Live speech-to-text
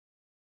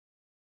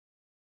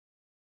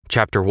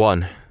Chapter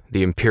 1,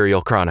 The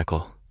Imperial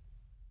Chronicle.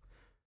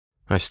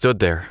 I stood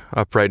there,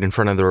 upright in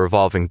front of the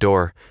revolving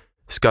door,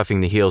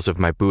 scuffing the heels of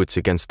my boots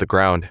against the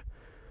ground.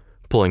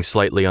 Pulling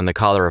slightly on the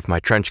collar of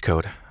my trench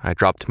coat, I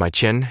dropped my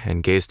chin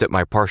and gazed at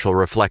my partial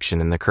reflection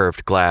in the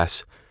curved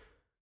glass.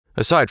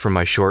 Aside from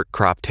my short,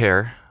 cropped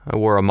hair, I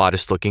wore a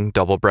modest-looking,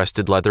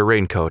 double-breasted leather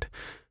raincoat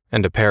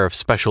and a pair of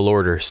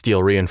special-order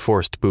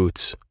steel-reinforced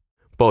boots,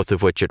 both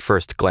of which at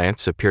first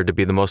glance appeared to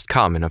be the most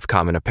common of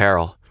common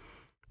apparel.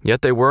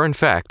 Yet they were, in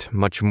fact,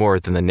 much more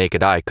than the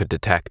naked eye could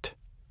detect.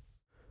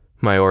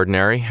 My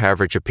ordinary,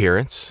 average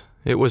appearance,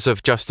 it was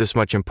of just as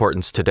much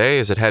importance today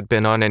as it had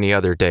been on any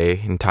other day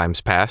in times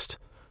past.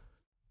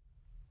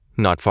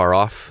 Not far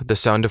off, the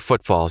sound of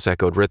footfalls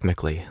echoed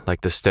rhythmically,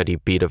 like the steady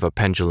beat of a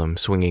pendulum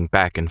swinging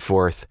back and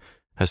forth,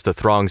 as the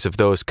throngs of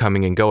those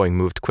coming and going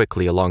moved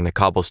quickly along the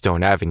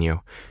cobblestone avenue,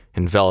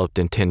 enveloped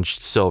and tinged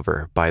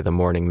silver by the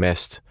morning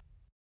mist.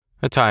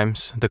 At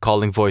times, the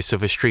calling voice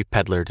of a street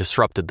peddler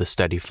disrupted the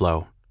steady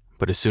flow,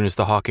 but as soon as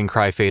the hawking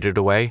cry faded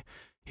away,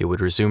 it would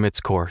resume its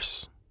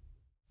course.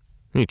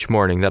 Each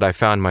morning that I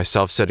found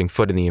myself setting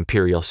foot in the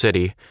Imperial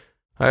city,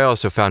 I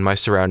also found my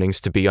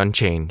surroundings to be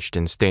unchanged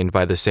and stained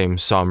by the same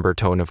somber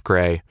tone of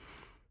gray.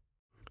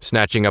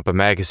 Snatching up a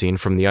magazine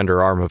from the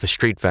underarm of a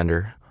street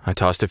vendor, I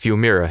tossed a few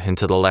mira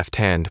into the left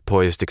hand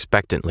poised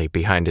expectantly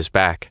behind his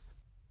back.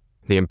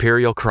 The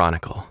Imperial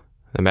Chronicle,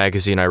 the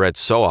magazine I read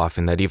so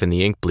often that even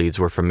the ink bleeds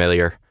were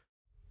familiar.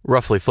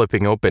 Roughly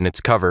flipping open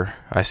its cover,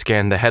 I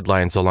scanned the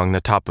headlines along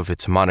the top of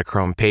its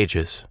monochrome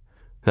pages.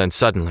 Then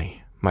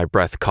suddenly, my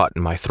breath caught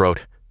in my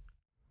throat.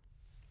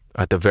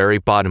 At the very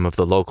bottom of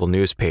the local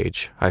news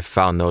page, I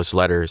found those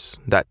letters,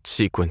 that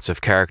sequence of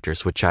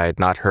characters which I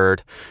had not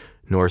heard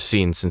nor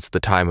seen since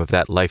the time of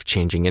that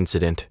life-changing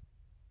incident.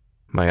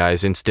 My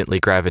eyes instantly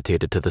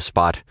gravitated to the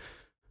spot,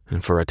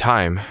 and for a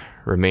time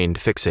remained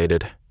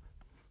fixated.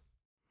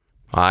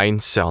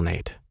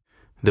 Einselnate.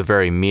 The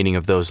very meaning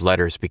of those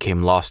letters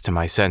became lost to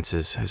my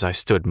senses as I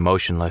stood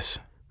motionless,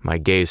 my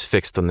gaze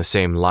fixed on the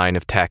same line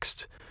of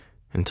text,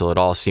 until it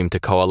all seemed to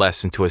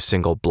coalesce into a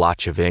single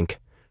blotch of ink.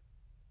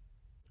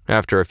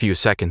 After a few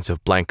seconds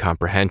of blank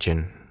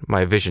comprehension,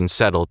 my vision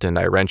settled and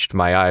I wrenched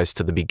my eyes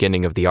to the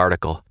beginning of the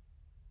article.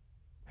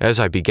 As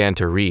I began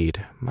to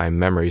read, my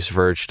memories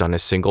verged on a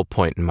single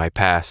point in my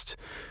past,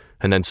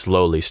 and then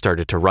slowly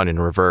started to run in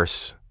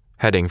reverse,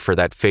 heading for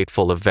that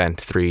fateful event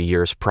 3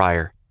 years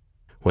prior,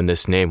 when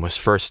this name was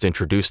first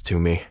introduced to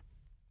me.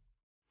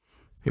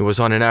 It was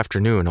on an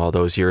afternoon all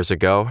those years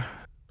ago,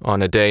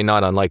 on a day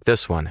not unlike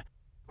this one,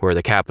 where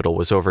the capital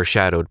was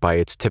overshadowed by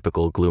its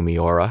typical gloomy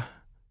aura.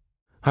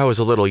 I was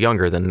a little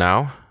younger than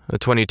now, a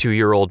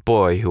 22-year-old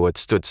boy who had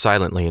stood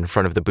silently in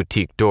front of the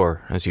boutique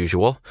door, as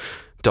usual,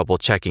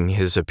 double-checking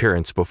his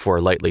appearance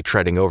before lightly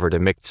treading over to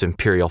Micht's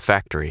Imperial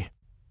factory.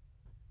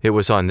 It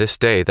was on this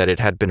day that it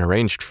had been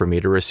arranged for me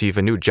to receive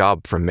a new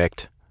job from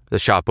Micht, the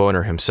shop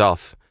owner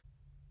himself.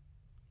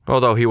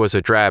 Although he was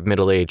a drab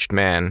middle-aged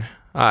man,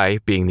 I,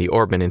 being the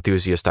Orban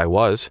enthusiast I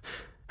was,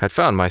 had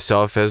found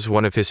myself as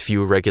one of his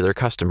few regular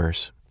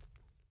customers.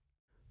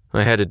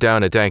 I headed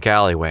down a dank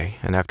alleyway,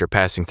 and after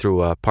passing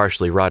through a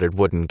partially rotted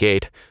wooden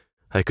gate,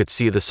 I could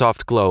see the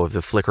soft glow of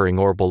the flickering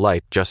orbital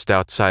light just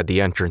outside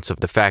the entrance of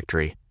the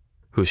factory,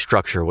 whose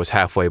structure was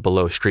halfway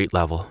below street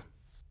level.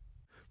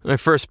 I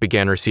first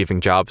began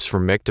receiving jobs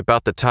from Micht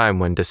about the time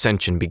when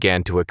dissension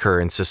began to occur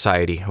in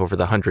society over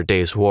the 100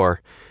 Days' War.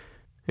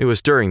 It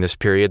was during this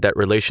period that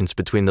relations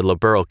between the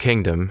liberal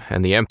kingdom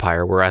and the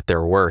empire were at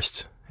their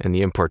worst, and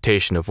the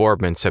importation of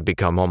orbments had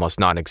become almost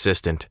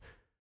non-existent.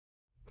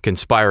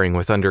 Conspiring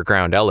with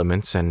underground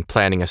elements and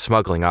planning a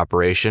smuggling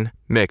operation,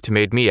 Micht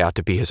made me out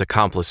to be his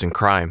accomplice in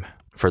crime,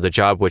 for the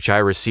job which I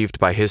received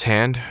by his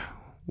hand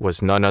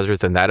was none other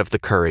than that of the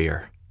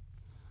courier.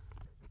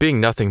 Being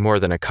nothing more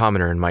than a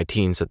commoner in my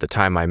teens at the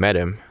time I met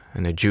him,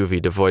 and a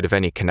juvie devoid of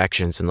any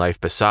connections in life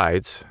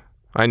besides,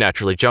 I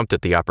naturally jumped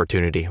at the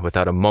opportunity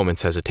without a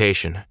moment's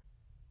hesitation.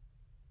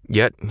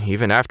 Yet,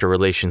 even after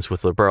relations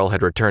with Liberal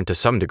had returned to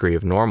some degree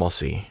of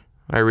normalcy,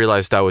 I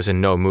realized I was in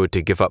no mood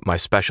to give up my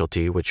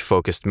specialty, which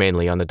focused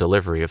mainly on the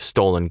delivery of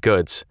stolen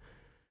goods.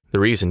 The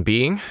reason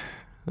being,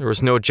 there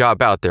was no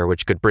job out there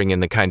which could bring in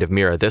the kind of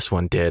mira this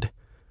one did.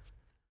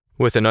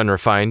 With an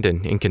unrefined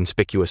and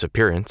inconspicuous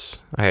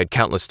appearance, I had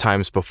countless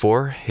times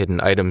before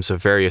hidden items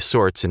of various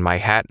sorts in my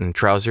hat and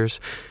trousers,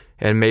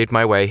 and made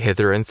my way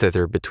hither and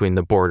thither between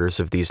the borders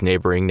of these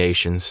neighboring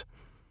nations.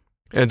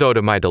 And though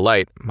to my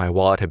delight, my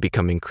wallet had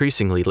become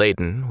increasingly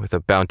laden with a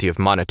bounty of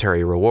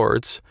monetary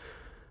rewards,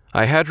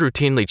 I had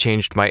routinely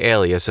changed my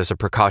alias as a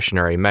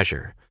precautionary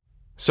measure.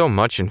 So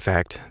much, in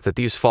fact, that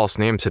these false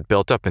names had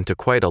built up into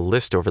quite a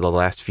list over the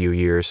last few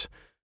years.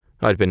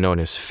 I'd been known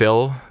as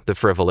Phil, the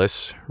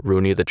Frivolous,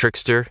 Rooney the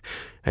Trickster,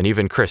 and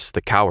even Chris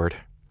the Coward.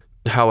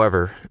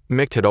 However,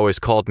 Micht had always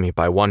called me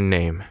by one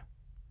name,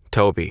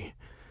 Toby.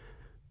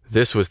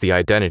 This was the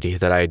identity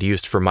that I had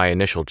used for my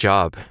initial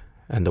job,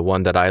 and the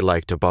one that I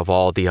liked above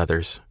all the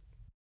others.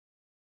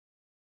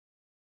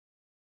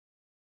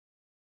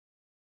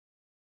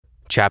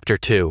 Chapter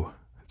 2,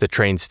 The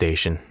Train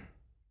Station.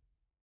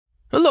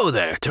 "Hello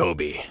there,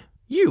 Toby.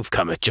 You've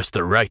come at just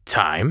the right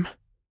time."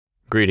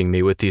 Greeting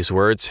me with these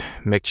words,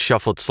 Mick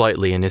shuffled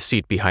slightly in his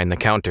seat behind the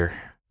counter.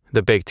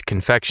 The baked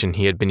confection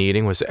he had been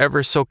eating was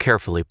ever so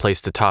carefully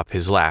placed atop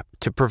his lap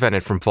to prevent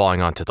it from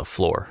falling onto the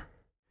floor.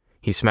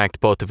 He smacked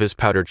both of his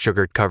powdered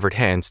sugar-covered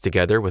hands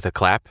together with a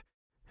clap,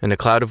 and a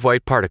cloud of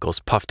white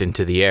particles puffed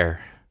into the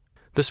air.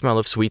 The smell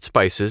of sweet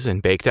spices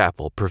and baked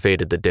apple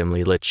pervaded the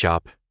dimly lit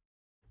shop.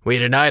 "We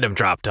had an item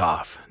dropped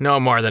off, no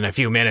more than a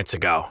few minutes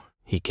ago,"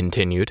 he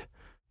continued.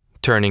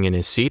 Turning in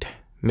his seat,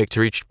 Mick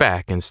reached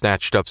back and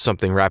snatched up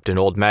something wrapped in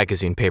old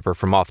magazine paper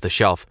from off the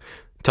shelf,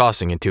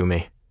 tossing it to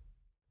me.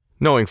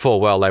 Knowing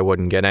full well I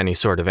wouldn't get any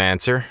sort of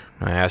answer,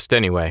 I asked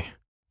anyway.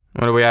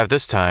 "What do we have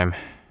this time?"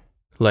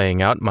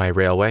 Laying out my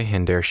railway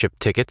and airship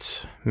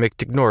tickets,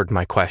 Mick ignored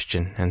my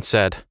question and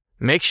said,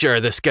 "Make sure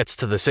this gets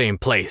to the same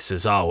place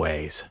as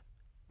always."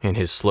 In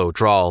his slow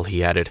drawl,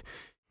 he added,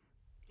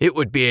 "It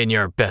would be in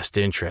your best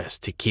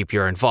interest to keep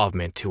your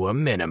involvement to a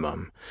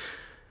minimum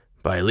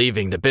by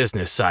leaving the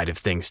business side of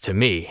things to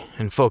me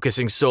and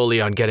focusing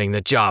solely on getting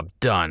the job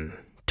done,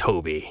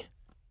 Toby."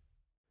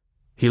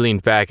 He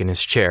leaned back in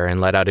his chair and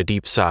let out a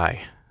deep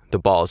sigh, the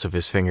balls of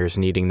his fingers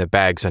kneading the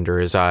bags under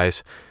his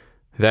eyes.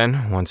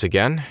 Then, once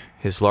again,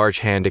 his large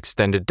hand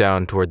extended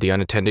down toward the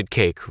unattended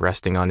cake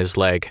resting on his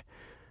leg.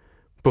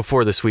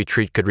 Before the sweet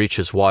treat could reach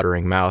his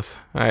watering mouth,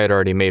 I had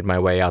already made my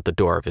way out the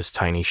door of his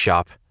tiny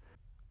shop.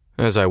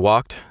 As I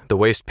walked, the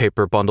waste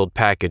paper bundled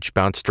package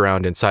bounced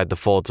around inside the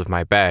folds of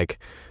my bag.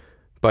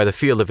 By the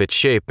feel of its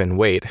shape and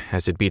weight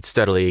as it beat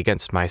steadily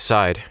against my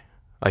side,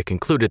 I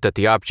concluded that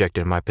the object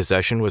in my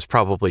possession was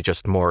probably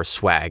just more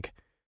swag.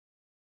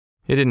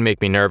 It didn't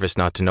make me nervous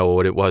not to know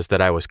what it was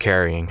that I was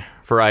carrying,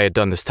 for I had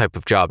done this type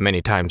of job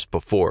many times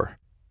before.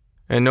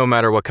 And no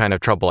matter what kind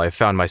of trouble I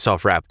found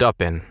myself wrapped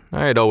up in,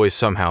 I had always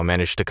somehow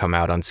managed to come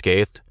out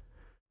unscathed.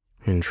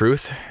 In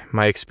truth,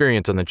 my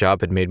experience on the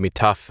job had made me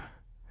tough,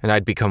 and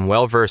I'd become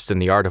well versed in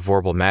the art of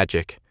orbital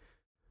magic.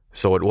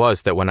 So it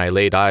was that when I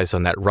laid eyes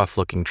on that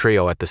rough-looking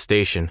trio at the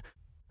station,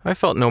 I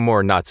felt no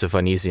more knots of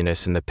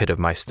uneasiness in the pit of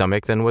my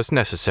stomach than was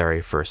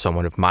necessary for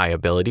someone of my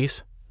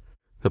abilities.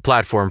 The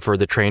platform for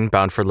the train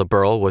bound for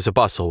Liberal was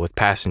abustle with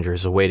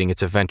passengers awaiting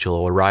its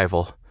eventual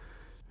arrival.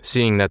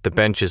 Seeing that the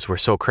benches were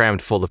so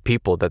crammed full of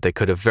people that they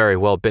could have very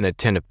well been a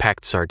tin of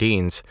packed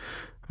sardines,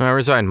 I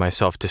resigned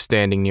myself to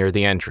standing near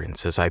the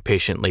entrance as I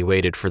patiently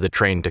waited for the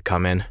train to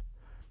come in.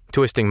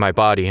 Twisting my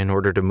body in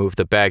order to move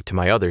the bag to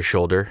my other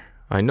shoulder,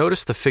 I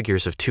noticed the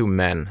figures of two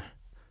men.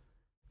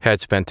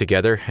 Heads bent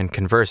together and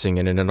conversing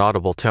in an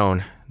inaudible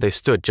tone, they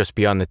stood just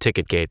beyond the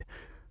ticket gate,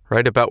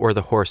 right about where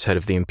the horse head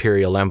of the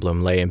Imperial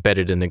emblem lay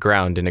embedded in the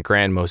ground in a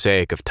grand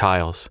mosaic of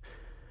tiles.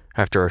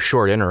 After a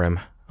short interim,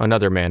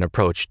 another man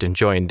approached and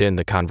joined in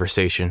the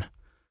conversation.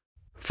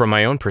 From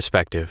my own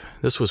perspective,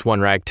 this was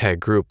one ragtag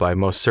group I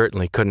most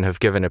certainly couldn't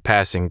have given a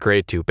passing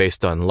grade to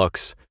based on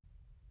looks.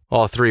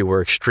 All three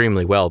were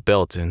extremely well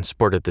built and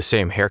sported the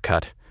same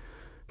haircut.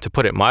 To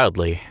put it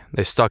mildly,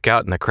 they stuck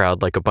out in the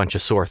crowd like a bunch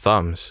of sore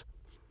thumbs.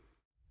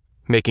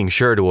 Making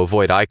sure to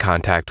avoid eye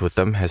contact with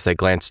them as they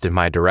glanced in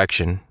my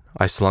direction,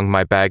 I slung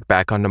my bag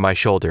back onto my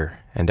shoulder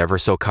and ever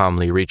so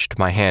calmly reached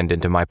my hand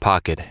into my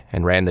pocket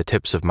and ran the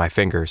tips of my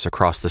fingers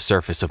across the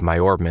surface of my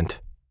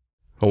orbment.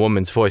 A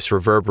woman's voice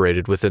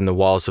reverberated within the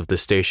walls of the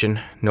station,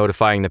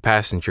 notifying the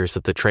passengers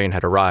that the train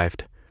had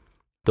arrived.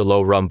 The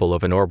low rumble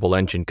of an orbital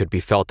engine could be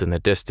felt in the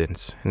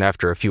distance, and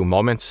after a few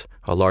moments,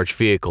 a large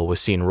vehicle was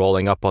seen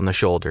rolling up on the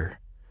shoulder.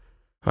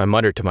 I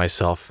muttered to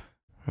myself,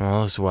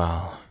 "All is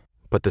well,"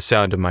 but the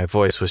sound of my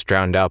voice was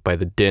drowned out by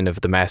the din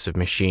of the massive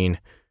machine.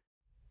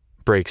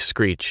 Brakes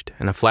screeched,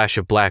 and a flash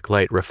of black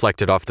light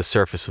reflected off the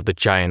surface of the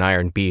giant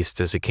iron beast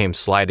as it came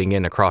sliding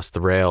in across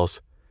the rails.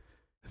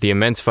 The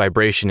immense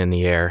vibration in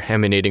the air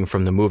emanating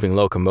from the moving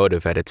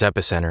locomotive at its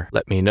epicenter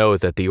let me know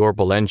that the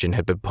orbital engine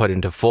had been put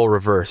into full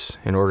reverse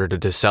in order to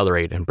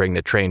decelerate and bring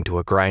the train to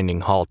a grinding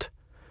halt.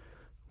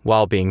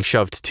 While being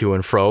shoved to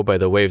and fro by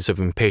the waves of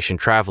impatient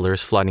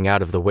travelers flooding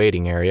out of the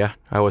waiting area,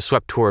 I was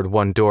swept toward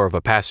one door of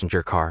a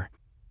passenger car.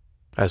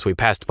 As we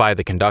passed by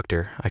the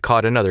conductor, I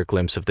caught another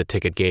glimpse of the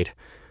ticket gate.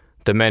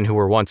 The men who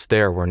were once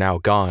there were now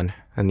gone,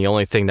 and the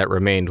only thing that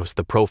remained was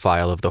the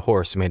profile of the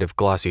horse made of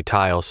glossy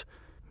tiles,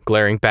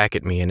 glaring back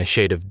at me in a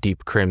shade of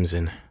deep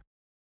crimson.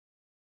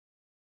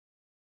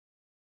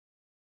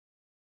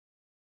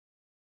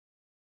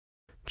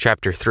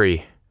 Chapter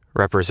 3.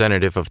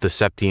 Representative of the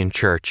Septian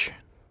Church.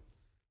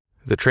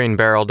 The train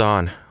barreled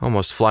on,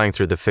 almost flying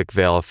through the thick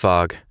veil of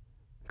fog.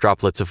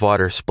 Droplets of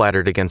water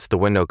splattered against the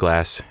window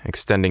glass,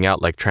 extending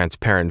out like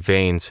transparent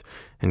veins,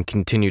 and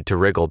continued to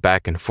wriggle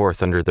back and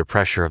forth under the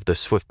pressure of the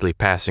swiftly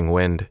passing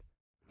wind.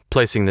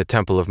 Placing the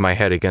temple of my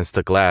head against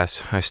the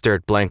glass, I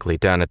stared blankly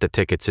down at the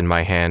tickets in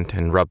my hand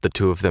and rubbed the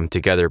two of them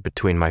together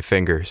between my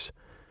fingers.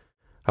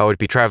 I would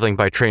be traveling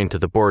by train to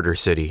the border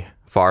city,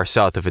 far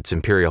south of its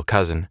Imperial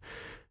cousin,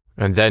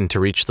 and then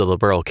to reach the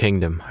Liberal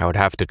Kingdom, I would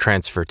have to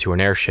transfer to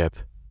an airship.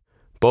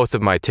 Both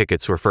of my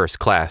tickets were first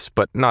class,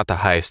 but not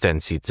the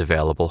highest-end seats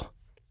available.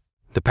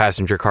 The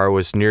passenger car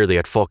was nearly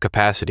at full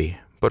capacity,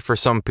 but for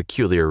some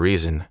peculiar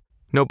reason,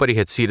 Nobody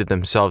had seated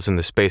themselves in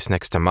the space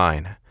next to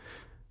mine.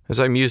 As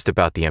I mused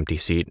about the empty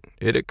seat,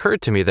 it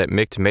occurred to me that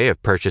Mick may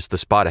have purchased the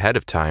spot ahead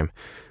of time,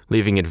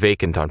 leaving it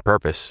vacant on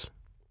purpose.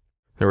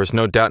 There was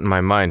no doubt in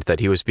my mind that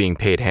he was being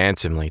paid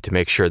handsomely to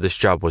make sure this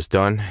job was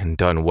done and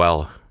done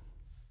well.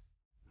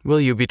 "Will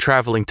you be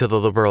traveling to the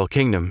Liberal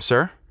Kingdom,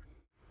 sir?"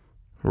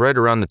 Right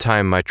around the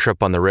time my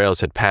trip on the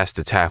rails had passed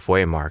its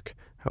halfway mark,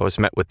 I was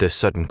met with this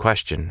sudden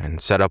question and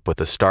set up with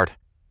a start.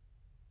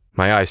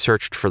 My eye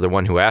searched for the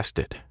one who asked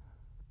it.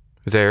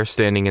 There,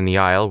 standing in the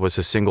aisle, was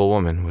a single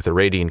woman with a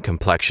radiant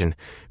complexion,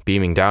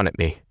 beaming down at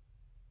me.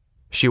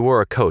 She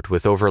wore a coat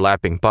with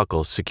overlapping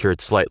buckles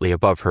secured slightly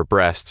above her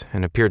breast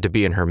and appeared to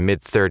be in her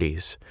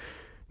mid-30s.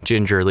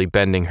 Gingerly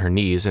bending her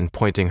knees and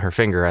pointing her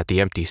finger at the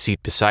empty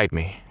seat beside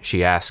me,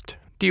 she asked,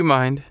 "Do you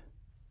mind?"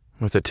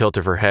 With a tilt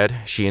of her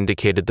head, she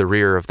indicated the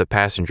rear of the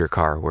passenger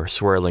car where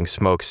swirling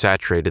smoke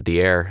saturated the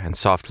air and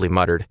softly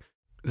muttered,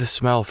 "The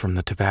smell from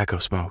the tobacco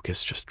smoke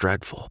is just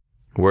dreadful."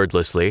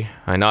 Wordlessly,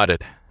 I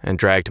nodded and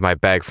dragged my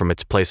bag from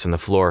its place on the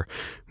floor,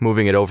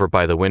 moving it over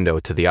by the window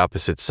to the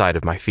opposite side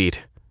of my feet.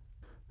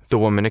 The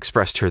woman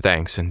expressed her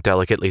thanks and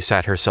delicately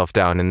sat herself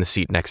down in the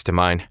seat next to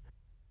mine.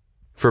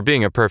 For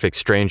being a perfect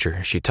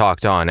stranger, she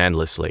talked on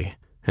endlessly,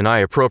 and I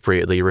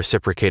appropriately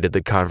reciprocated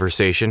the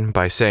conversation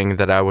by saying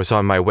that I was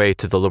on my way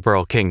to the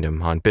Liberal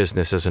Kingdom on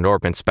business as an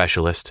orbment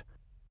specialist.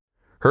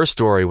 Her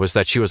story was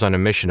that she was on a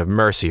mission of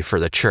mercy for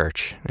the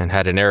church and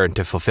had an errand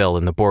to fulfill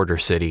in the border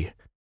city.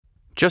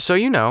 "Just so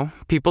you know,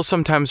 people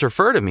sometimes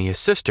refer to me as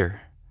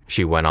Sister,"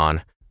 she went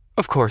on.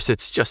 "Of course,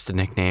 it's just a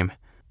nickname."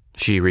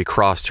 She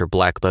recrossed her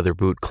black leather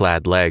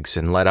boot-clad legs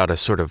and let out a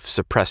sort of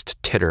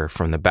suppressed titter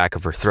from the back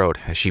of her throat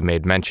as she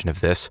made mention of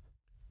this.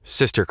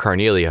 Sister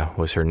Carnelia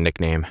was her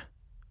nickname.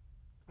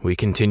 We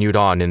continued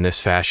on in this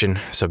fashion,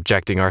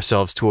 subjecting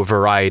ourselves to a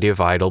variety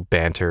of idle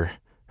banter,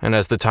 and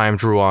as the time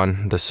drew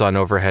on, the sun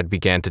overhead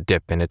began to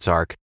dip in its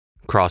arc,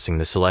 crossing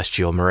the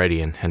celestial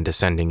meridian and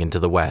descending into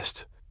the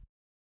west.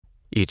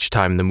 Each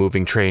time the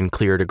moving train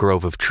cleared a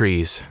grove of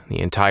trees, the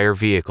entire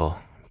vehicle,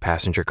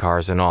 passenger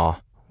cars and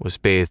all, was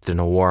bathed in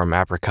a warm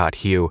apricot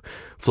hue,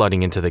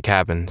 flooding into the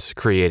cabins,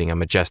 creating a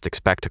majestic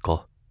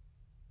spectacle.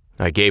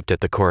 I gaped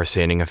at the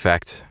coruscating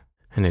effect,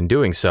 and in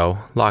doing so,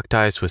 locked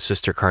eyes with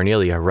Sister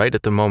Carnelia right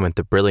at the moment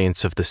the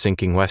brilliance of the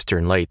sinking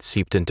western light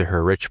seeped into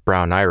her rich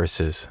brown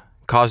irises,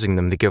 causing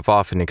them to give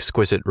off an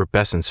exquisite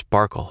rubescent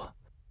sparkle.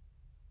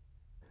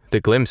 The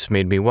glimpse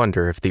made me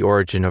wonder if the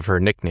origin of her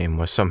nickname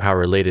was somehow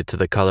related to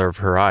the color of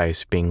her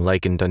eyes being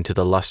likened unto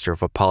the luster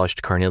of a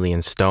polished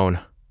carnelian stone.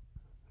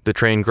 The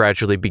train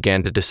gradually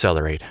began to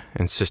decelerate,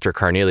 and Sister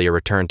Carnelia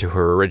returned to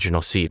her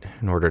original seat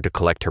in order to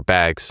collect her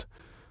bags.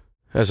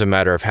 As a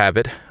matter of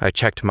habit, I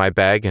checked my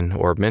bag and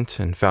orbment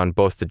and found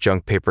both the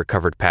junk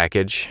paper-covered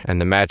package and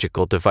the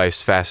magical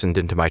device fastened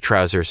into my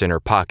trousers'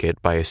 inner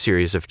pocket by a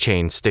series of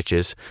chain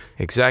stitches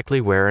exactly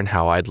where and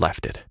how I'd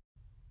left it.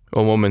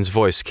 A woman's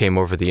voice came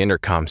over the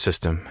intercom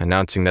system,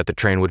 announcing that the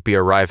train would be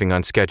arriving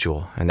on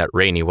schedule and that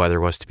rainy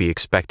weather was to be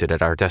expected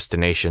at our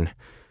destination.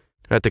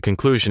 At the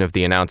conclusion of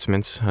the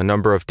announcements, a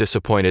number of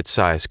disappointed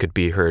sighs could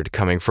be heard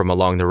coming from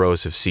along the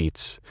rows of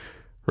seats.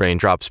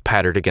 Raindrops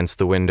pattered against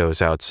the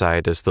windows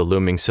outside as the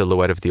looming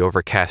silhouette of the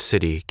overcast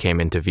city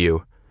came into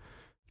view.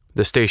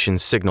 The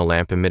station's signal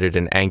lamp emitted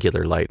an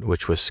angular light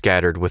which was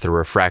scattered with a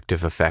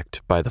refractive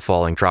effect by the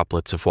falling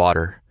droplets of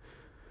water.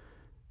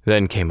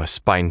 Then came a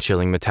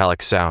spine-chilling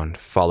metallic sound,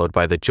 followed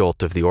by the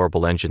jolt of the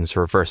orbital engine's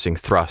reversing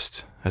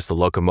thrust as the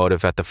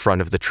locomotive at the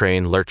front of the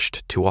train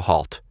lurched to a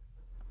halt.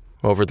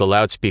 Over the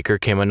loudspeaker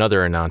came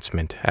another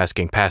announcement,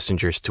 asking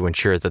passengers to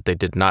ensure that they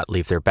did not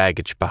leave their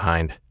baggage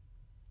behind.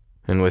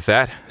 And with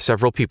that,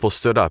 several people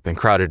stood up and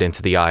crowded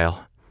into the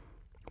aisle.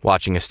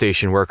 Watching a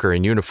station worker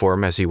in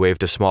uniform as he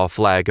waved a small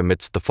flag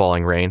amidst the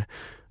falling rain,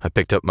 I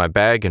picked up my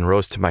bag and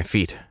rose to my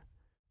feet.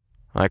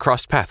 I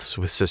crossed paths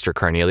with Sister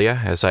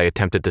Carnelia as I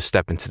attempted to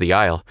step into the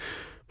aisle,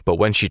 but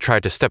when she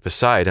tried to step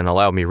aside and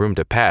allow me room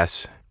to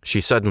pass, she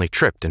suddenly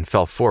tripped and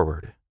fell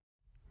forward.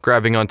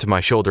 Grabbing onto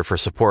my shoulder for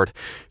support,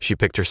 she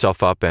picked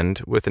herself up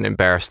and, with an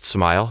embarrassed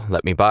smile,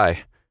 let me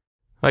by.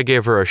 I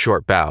gave her a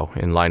short bow,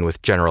 in line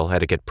with general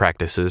etiquette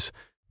practices,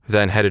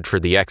 then headed for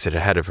the exit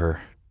ahead of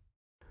her.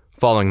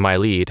 Following my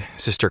lead,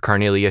 Sister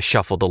Carnelia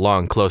shuffled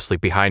along closely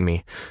behind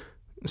me,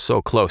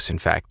 so close, in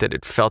fact, that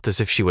it felt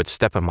as if she would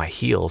step on my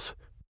heels.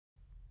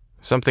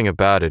 Something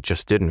about it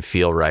just didn't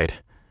feel right.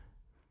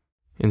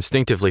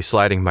 Instinctively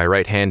sliding my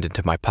right hand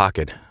into my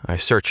pocket, I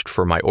searched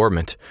for my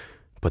orbment,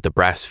 but the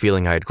brass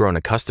feeling I had grown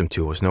accustomed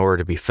to was nowhere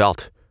to be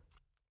felt.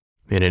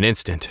 In an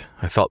instant,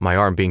 I felt my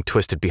arm being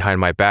twisted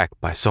behind my back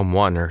by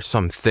someone or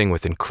something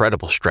with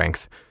incredible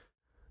strength.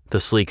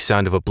 The sleek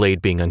sound of a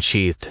blade being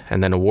unsheathed,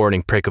 and then a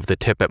warning prick of the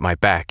tip at my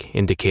back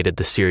indicated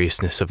the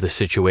seriousness of the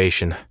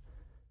situation.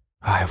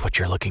 "I have what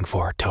you're looking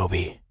for,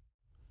 Toby,"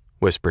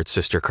 whispered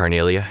Sister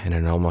Carnelia in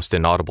an almost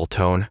inaudible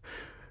tone,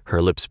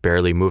 her lips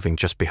barely moving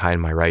just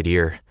behind my right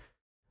ear.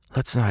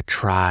 "Let's not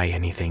try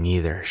anything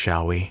either,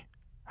 shall we?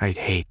 I'd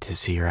hate to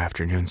see your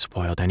afternoon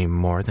spoiled any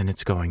more than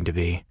it's going to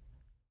be."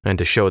 And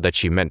to show that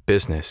she meant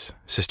business,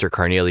 Sister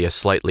Carnelia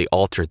slightly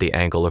altered the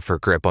angle of her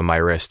grip on my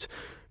wrist,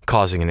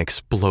 causing an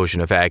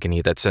explosion of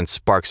agony that sent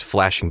sparks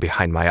flashing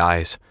behind my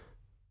eyes.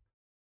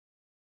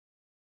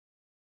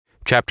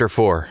 Chapter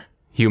 4.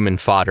 Human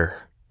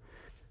Fodder.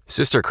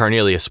 Sister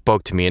Carnelia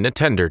spoke to me in a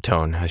tender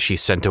tone as she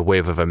sent a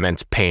wave of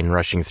immense pain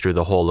rushing through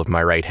the whole of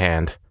my right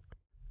hand.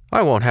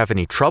 "I won't have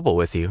any trouble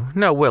with you,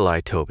 now will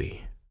I,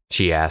 Toby?"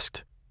 she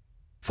asked.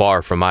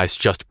 Far from eyes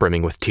just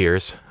brimming with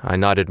tears, I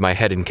nodded my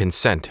head in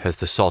consent as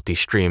the salty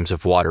streams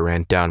of water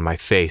ran down my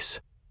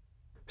face.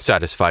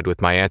 Satisfied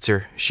with my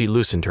answer, she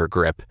loosened her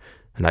grip,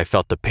 and I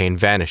felt the pain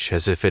vanish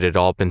as if it had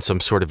all been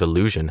some sort of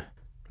illusion.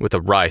 With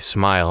a wry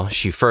smile,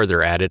 she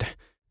further added,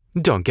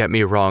 "Don't get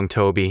me wrong,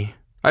 Toby.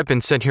 I've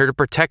been sent here to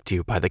protect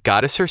you by the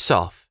goddess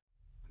herself."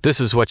 This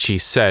is what she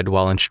said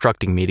while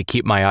instructing me to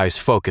keep my eyes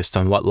focused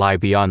on what lay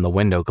beyond the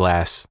window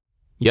glass.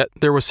 Yet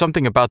there was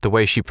something about the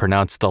way she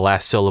pronounced the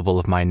last syllable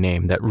of my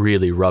name that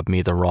really rubbed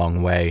me the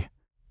wrong way.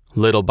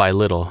 Little by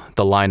little,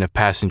 the line of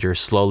passengers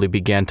slowly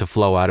began to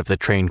flow out of the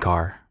train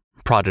car.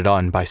 Prodded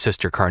on by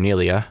Sister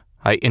Carnelia,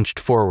 I inched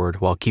forward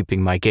while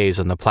keeping my gaze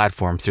on the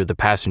platform through the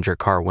passenger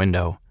car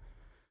window.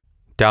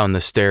 Down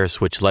the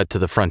stairs which led to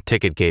the front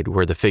ticket gate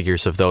were the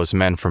figures of those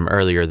men from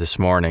earlier this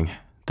morning,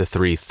 the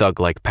 3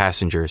 thug-like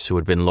passengers who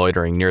had been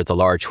loitering near the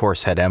large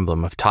horsehead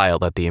emblem of tile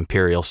at the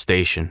Imperial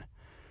station.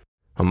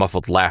 A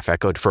muffled laugh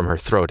echoed from her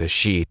throat as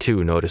she,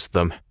 too, noticed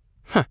them.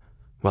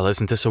 Well,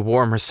 isn't this a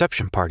warm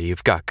reception party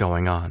you've got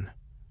going on?"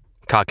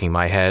 Cocking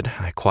my head,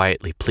 I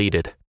quietly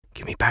pleaded,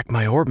 "Give me back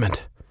my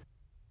orbment."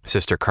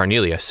 Sister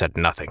Carnelia said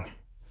nothing.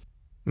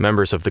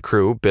 Members of the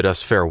crew bid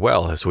us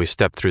farewell as we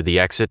stepped through the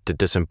exit to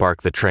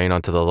disembark the train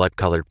onto the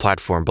lead-colored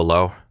platform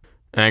below.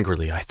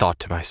 Angrily, I thought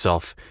to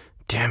myself,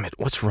 "Damn it,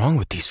 what's wrong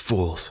with these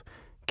fools?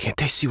 Can't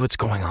they see what's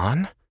going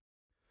on?"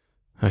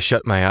 I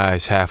shut my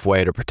eyes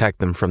halfway to protect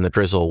them from the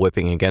drizzle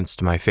whipping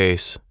against my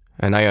face,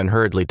 and I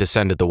unhurriedly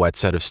descended the wet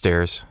set of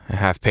stairs, a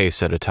half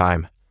pace at a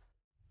time.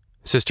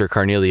 Sister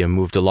Carnelia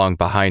moved along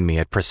behind me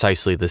at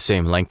precisely the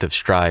same length of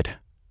stride.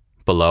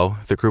 Below,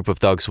 the group of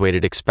thugs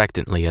waited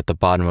expectantly at the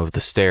bottom of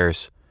the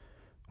stairs.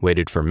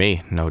 Waited for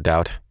me, no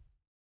doubt.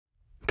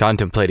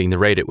 Contemplating the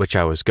rate at which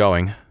I was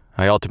going,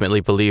 I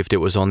ultimately believed it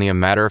was only a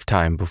matter of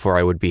time before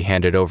I would be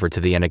handed over to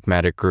the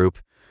enigmatic group.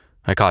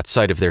 I caught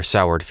sight of their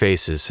soured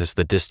faces as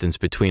the distance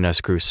between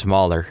us grew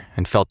smaller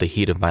and felt the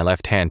heat of my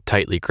left hand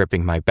tightly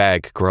gripping my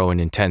bag grow in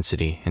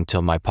intensity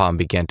until my palm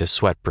began to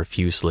sweat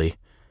profusely.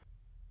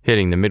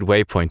 Hitting the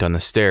midway point on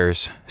the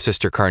stairs,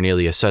 Sister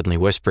Carnelia suddenly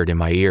whispered in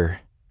my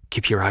ear,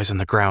 "Keep your eyes on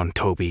the ground,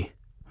 Toby."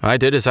 I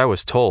did as I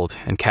was told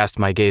and cast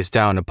my gaze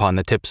down upon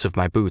the tips of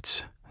my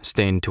boots,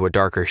 stained to a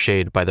darker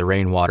shade by the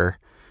rainwater.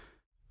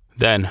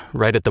 Then,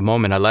 right at the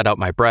moment I let out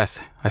my breath,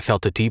 I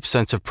felt a deep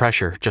sense of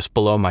pressure just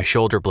below my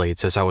shoulder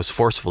blades as I was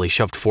forcefully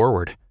shoved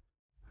forward.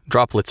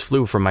 Droplets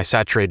flew from my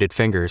saturated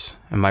fingers,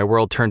 and my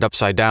world turned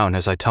upside down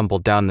as I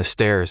tumbled down the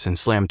stairs and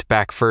slammed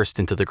back first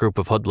into the group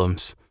of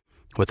hoodlums.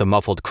 With a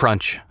muffled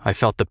crunch, I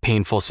felt the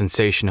painful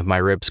sensation of my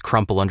ribs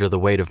crumple under the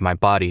weight of my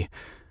body,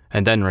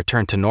 and then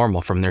return to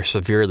normal from their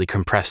severely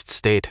compressed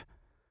state.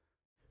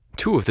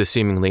 2 of the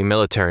seemingly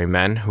military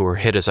men who were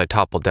hit as I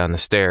toppled down the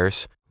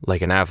stairs,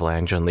 like an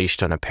avalanche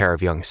unleashed on a pair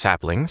of young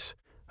saplings,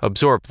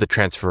 absorbed the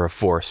transfer of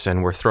force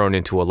and were thrown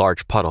into a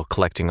large puddle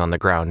collecting on the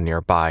ground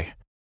nearby.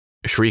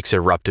 Shrieks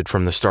erupted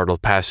from the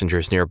startled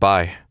passengers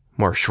nearby,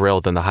 more shrill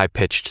than the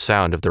high-pitched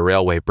sound of the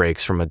railway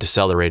brakes from a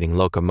decelerating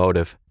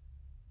locomotive.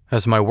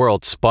 As my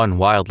world spun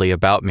wildly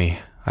about me,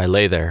 I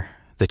lay there,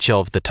 the chill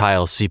of the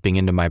tiles seeping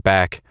into my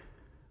back.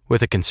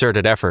 With a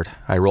concerted effort,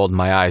 I rolled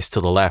my eyes to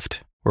the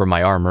left, where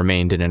my arm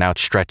remained in an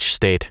outstretched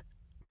state.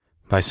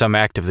 By some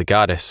act of the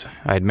goddess,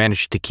 I had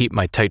managed to keep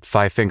my tight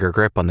 5-finger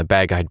grip on the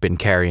bag I'd been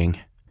carrying.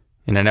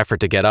 In an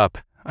effort to get up,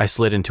 I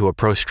slid into a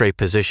prostrate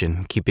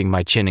position, keeping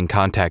my chin in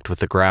contact with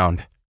the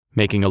ground.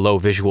 Making a low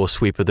visual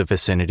sweep of the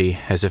vicinity,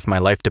 as if my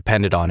life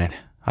depended on it,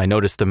 I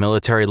noticed the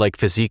military-like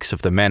physiques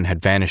of the men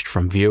had vanished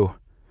from view.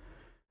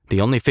 The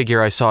only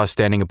figure I saw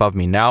standing above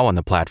me now on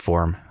the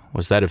platform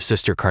was that of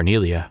Sister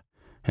Carnelia,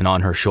 and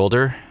on her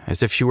shoulder,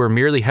 as if she were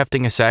merely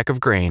hefting a sack of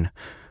grain,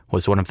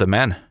 was one of the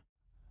men.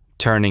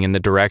 Turning in the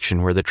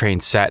direction where the train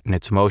sat in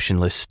its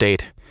motionless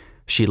state,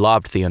 she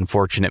lobbed the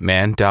unfortunate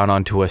man down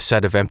onto a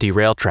set of empty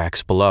rail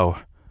tracks below.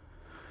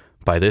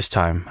 By this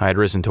time, I had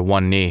risen to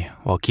one knee,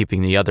 while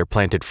keeping the other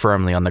planted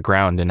firmly on the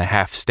ground in a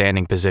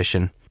half-standing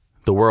position.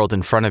 The world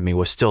in front of me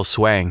was still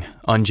swaying,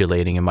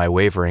 undulating in my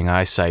wavering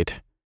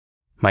eyesight.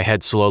 My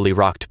head slowly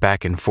rocked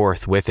back and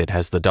forth with it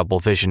as the double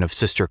vision of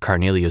Sister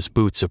Carnelia's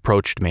boots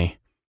approached me.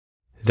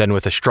 Then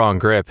with a strong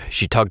grip,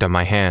 she tugged on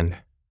my hand.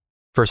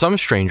 For some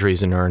strange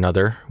reason or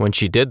another, when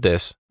she did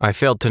this, I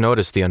failed to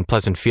notice the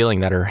unpleasant feeling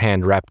that her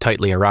hand wrapped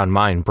tightly around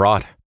mine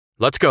brought.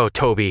 "Let's go,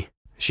 Toby,"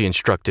 she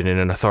instructed in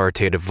an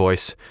authoritative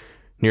voice.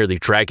 Nearly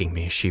dragging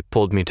me, she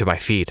pulled me to my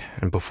feet,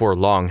 and before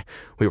long,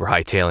 we were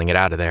hightailing it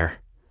out of there.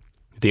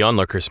 The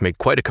onlookers made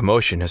quite a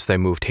commotion as they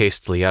moved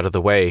hastily out of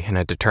the way in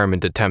a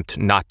determined attempt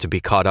not to be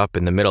caught up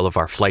in the middle of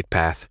our flight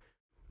path.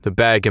 The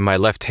bag in my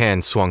left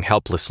hand swung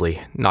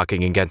helplessly,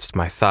 knocking against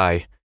my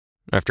thigh.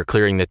 After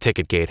clearing the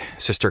ticket gate,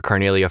 Sister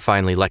Carnelia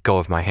finally let go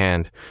of my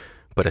hand,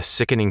 but a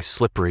sickening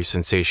slippery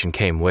sensation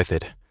came with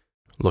it.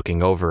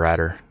 Looking over at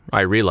her,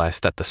 I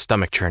realized that the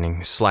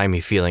stomach-churning,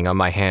 slimy feeling on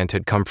my hand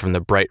had come from the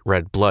bright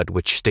red blood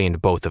which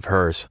stained both of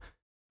hers.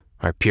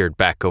 I peered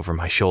back over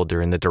my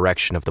shoulder in the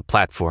direction of the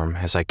platform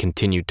as I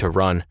continued to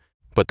run,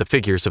 but the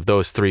figures of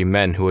those 3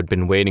 men who had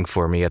been waiting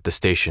for me at the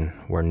station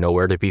were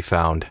nowhere to be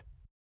found.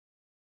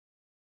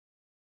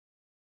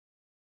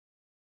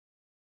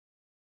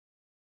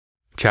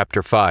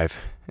 Chapter 5.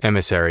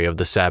 Emissary of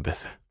the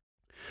Sabbath.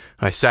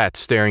 I sat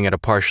staring at a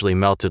partially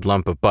melted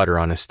lump of butter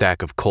on a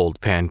stack of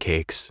cold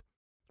pancakes.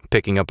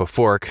 Picking up a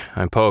fork,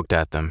 I poked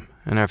at them,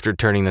 and after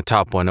turning the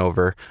top one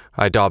over,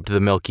 I daubed the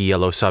milky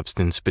yellow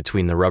substance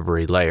between the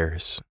rubbery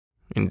layers.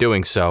 In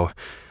doing so,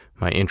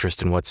 my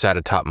interest in what sat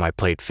atop my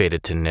plate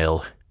faded to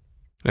nil.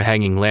 A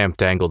hanging lamp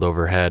dangled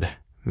overhead,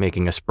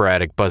 making a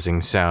sporadic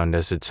buzzing sound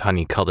as its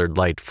honey-colored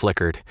light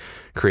flickered,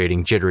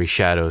 creating jittery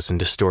shadows and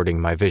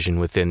distorting my vision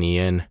within the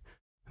inn.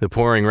 The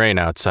pouring rain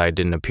outside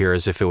didn't appear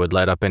as if it would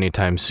let up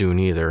anytime soon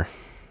either.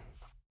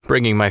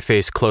 Bringing my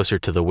face closer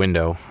to the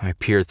window, I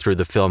peered through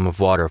the film of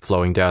water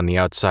flowing down the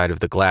outside of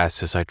the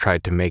glass as I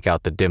tried to make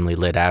out the dimly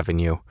lit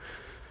avenue.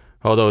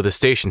 Although the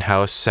station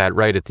house sat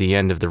right at the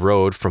end of the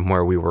road from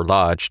where we were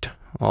lodged,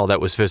 all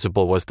that was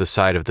visible was the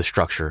side of the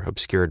structure,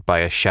 obscured by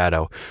a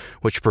shadow,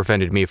 which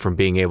prevented me from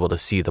being able to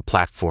see the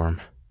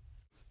platform.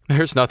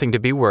 "There's nothing to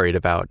be worried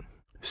about,"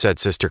 said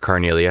Sister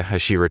Carnelia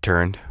as she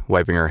returned,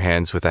 wiping her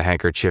hands with a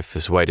handkerchief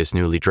as white as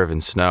newly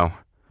driven snow.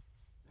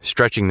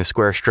 Stretching the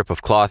square strip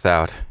of cloth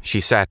out,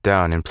 she sat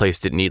down and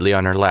placed it neatly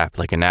on her lap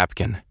like a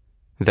napkin.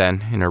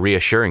 Then, in a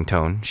reassuring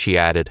tone, she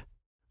added,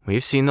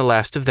 "We've seen the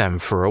last of them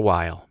for a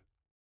while."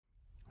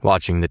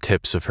 Watching the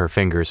tips of her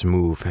fingers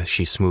move as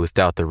she smoothed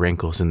out the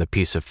wrinkles in the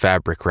piece of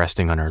fabric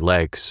resting on her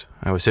legs,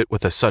 I was hit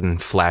with a sudden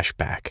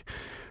flashback,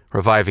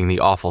 reviving the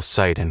awful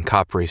sight and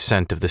coppery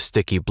scent of the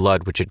sticky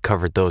blood which had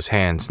covered those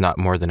hands not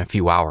more than a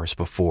few hours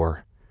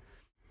before.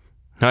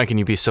 "How can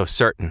you be so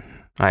certain?"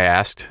 I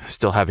asked,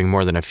 still having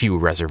more than a few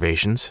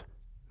reservations.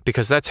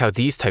 "Because that's how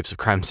these types of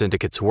crime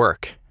syndicates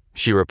work,"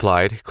 she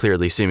replied,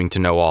 clearly seeming to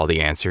know all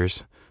the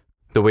answers.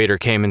 The waiter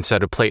came and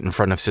set a plate in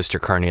front of Sister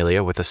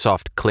Carnelia with a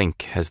soft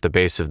clink as the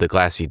base of the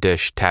glassy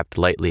dish tapped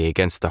lightly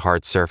against the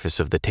hard surface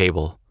of the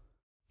table.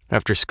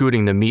 After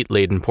scooting the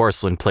meat-laden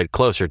porcelain plate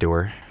closer to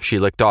her, she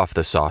licked off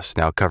the sauce,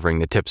 now covering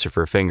the tips of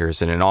her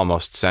fingers in an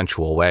almost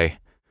sensual way.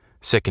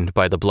 Sickened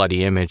by the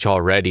bloody image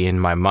already in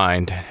my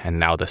mind, and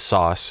now the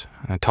sauce,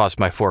 I tossed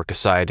my fork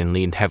aside and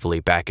leaned heavily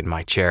back in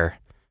my chair.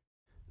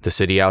 The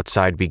city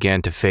outside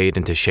began to fade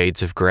into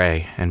shades of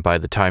gray, and by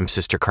the time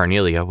Sister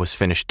Carnelia was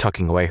finished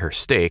tucking away her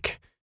steak,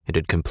 it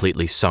had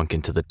completely sunk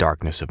into the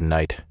darkness of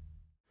night.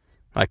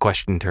 I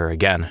questioned her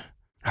again.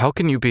 "How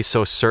can you be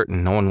so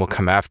certain no one will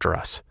come after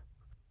us?"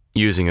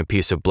 Using a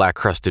piece of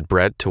black-crusted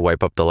bread to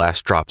wipe up the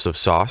last drops of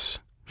sauce,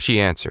 she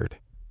answered,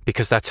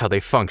 "Because that's how they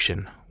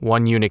function.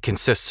 One unit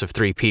consists of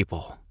 3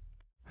 people.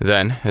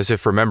 Then, as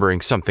if remembering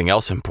something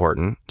else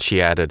important,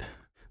 she added,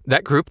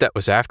 "That group that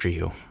was after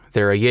you,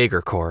 they're a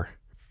Jaeger Corps."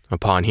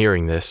 Upon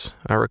hearing this,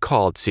 I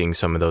recalled seeing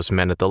some of those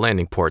men at the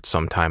landing port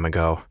some time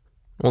ago.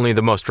 Only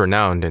the most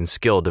renowned and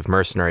skilled of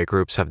mercenary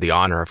groups have the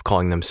honor of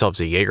calling themselves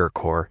a Jaeger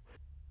Corps.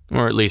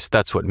 Or at least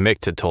that's what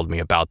Mick had told me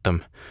about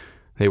them.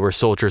 They were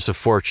soldiers of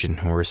fortune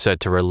who were said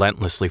to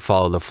relentlessly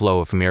follow the flow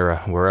of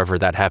Mira wherever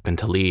that happened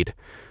to lead,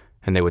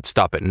 and they would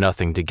stop at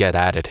nothing to get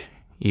at it,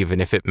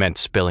 even if it meant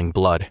spilling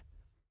blood.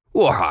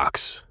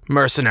 "Warhawks,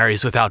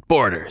 mercenaries without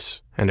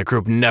borders, and a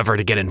group never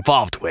to get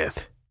involved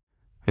with,"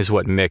 is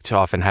what Mick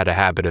often had a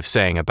habit of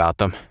saying about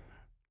them.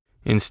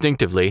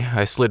 Instinctively,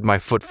 I slid my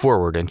foot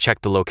forward and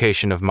checked the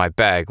location of my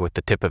bag with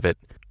the tip of it.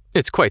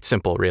 "It's quite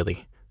simple,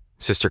 really,"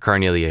 Sister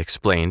Carnelia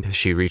explained as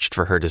she reached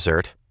for her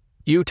dessert.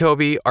 "You,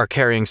 Toby, are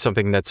carrying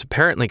something that's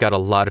apparently got a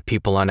lot of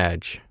people on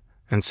edge,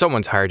 and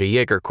someone's hired a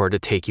Jaeger Corps to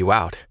take you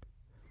out.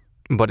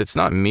 But it's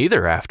not me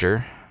they're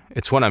after.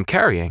 It's what I'm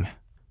carrying."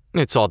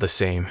 "It's all the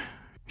same,"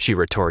 she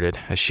retorted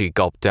as she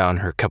gulped down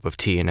her cup of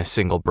tea in a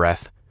single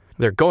breath.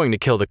 "They're going to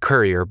kill the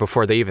courier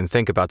before they even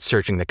think about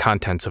searching the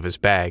contents of his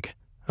bag.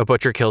 A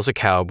butcher kills a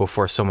cow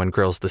before someone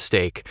grills the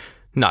steak,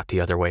 not the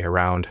other way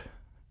around."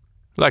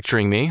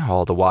 Lecturing me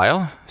all the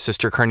while,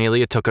 Sister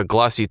Carnelia took a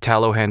glossy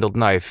tallow-handled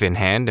knife in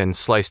hand and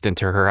sliced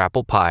into her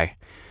apple pie.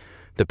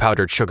 The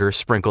powdered sugar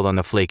sprinkled on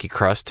the flaky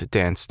crust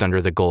danced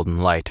under the golden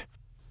light.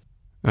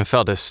 I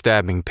felt a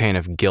stabbing pain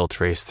of guilt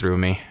race through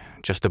me,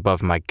 just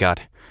above my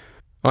gut.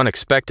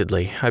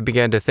 Unexpectedly, I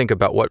began to think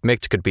about what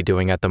Mick could be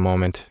doing at the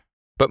moment,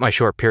 but my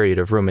short period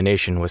of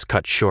rumination was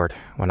cut short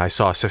when I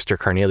saw Sister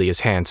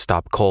Carnelia's hand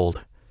stop cold.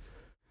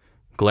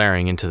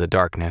 Glaring into the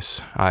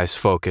darkness, eyes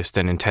focused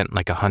and intent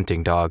like a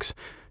hunting dog's,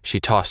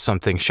 she tossed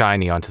something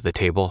shiny onto the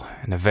table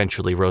and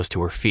eventually rose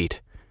to her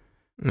feet.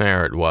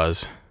 There it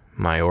was,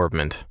 my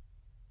orbment.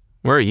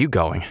 "Where are you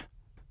going?"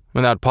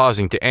 Without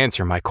pausing to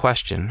answer my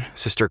question,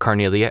 Sister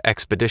Carnelia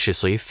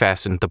expeditiously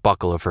fastened the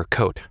buckle of her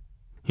coat.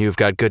 "You've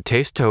got good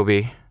taste,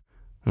 Toby."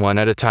 One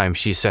at a time,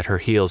 she set her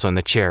heels on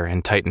the chair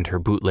and tightened her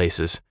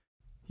bootlaces.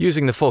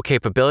 Using the full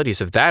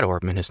capabilities of that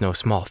orbman is no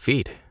small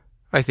feat.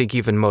 I think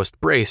even most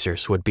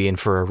bracers would be in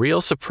for a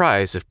real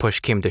surprise if push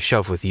came to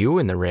shove with you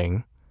in the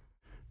ring.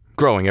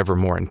 Growing ever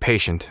more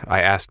impatient,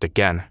 I asked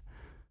again.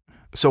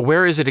 So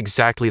where is it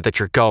exactly that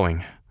you're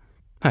going?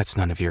 That's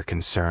none of your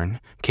concern,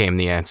 came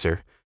the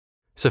answer.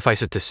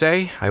 Suffice it to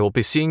say, I will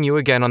be seeing you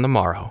again on the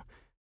morrow.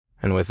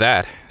 And with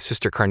that,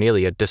 Sister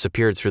Carnelia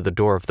disappeared through the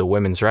door of the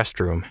women's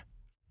restroom.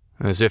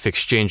 As if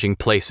exchanging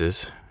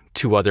places,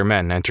 2 other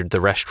men entered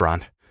the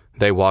restaurant.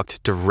 They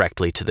walked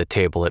directly to the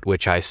table at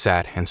which I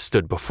sat and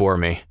stood before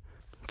me.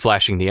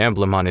 Flashing the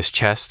emblem on his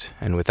chest,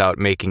 and without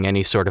making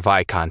any sort of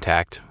eye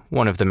contact,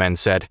 one of the men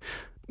said,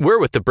 "We're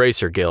with the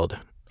Bracer Guild.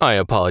 I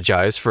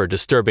apologize for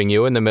disturbing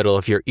you in the middle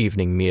of your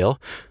evening meal,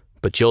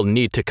 but you'll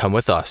need to come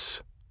with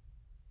us."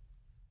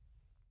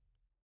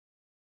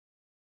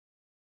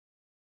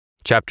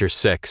 Chapter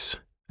 6.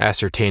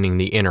 Ascertaining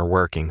the Inner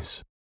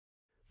Workings.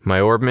 My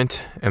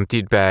orbment,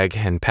 emptied bag,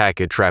 and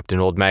package wrapped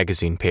in old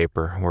magazine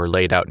paper were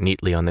laid out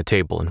neatly on the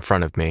table in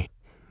front of me.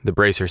 The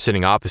bracer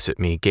sitting opposite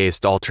me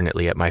gazed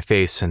alternately at my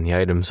face and the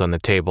items on the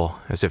table,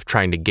 as if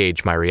trying to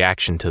gauge my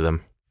reaction to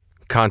them.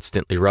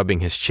 Constantly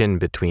rubbing his chin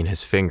between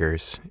his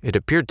fingers, it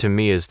appeared to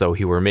me as though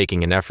he were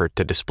making an effort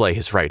to display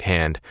his right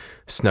hand,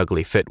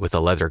 snugly fit with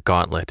a leather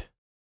gauntlet.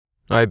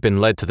 I had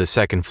been led to the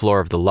second floor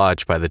of the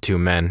lodge by the 2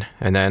 men,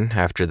 and then,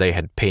 after they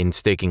had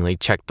painstakingly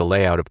checked the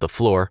layout of the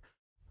floor,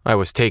 I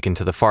was taken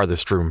to the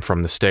farthest room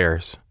from the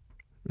stairs.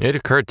 It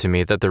occurred to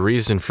me that the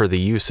reason for the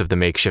use of the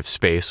makeshift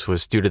space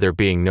was due to there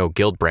being no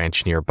guild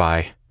branch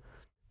nearby.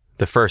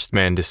 The first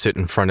man to sit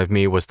in front of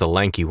me was the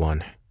lanky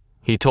one.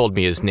 He told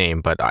me his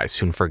name, but I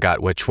soon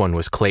forgot which one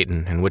was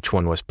Clayton and which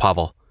one was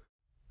Pavel.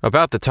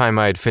 About the time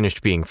I had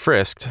finished being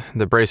frisked,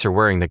 the bracer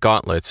wearing the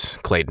gauntlets,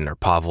 Clayton or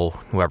Pavel,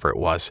 whoever it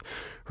was,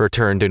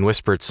 returned and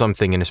whispered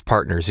something in his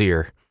partner's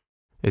ear.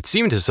 It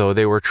seemed as though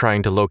they were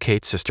trying to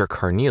locate Sister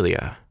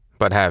Carnelia,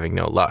 but having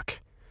no luck.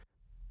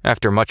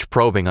 After much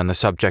probing on the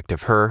subject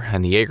of her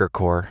and the Jaeger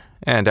Corps,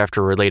 and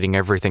after relating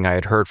everything I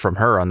had heard from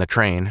her on the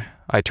train,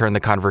 I turned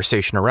the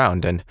conversation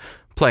around and,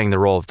 playing the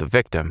role of the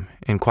victim,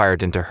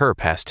 inquired into her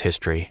past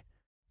history.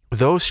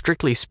 Though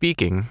strictly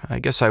speaking, I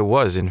guess I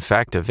was in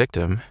fact a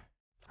victim.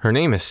 Her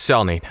name is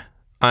Selnate,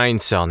 Ein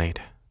Selnate,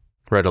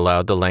 read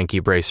aloud the lanky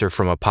bracer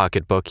from a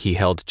pocketbook he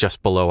held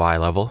just below eye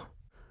level.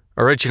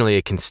 Originally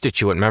a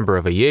constituent member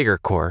of a Jaeger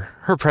Corps,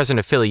 her present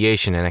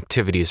affiliation and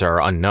activities are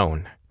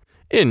unknown.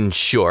 In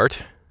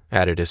short,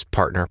 added his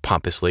partner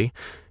pompously,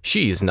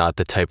 she's not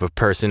the type of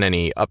person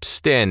any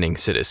upstanding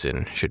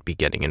citizen should be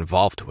getting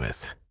involved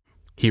with.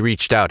 He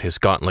reached out his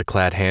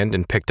gauntlet-clad hand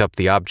and picked up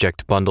the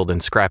object bundled in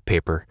scrap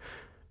paper.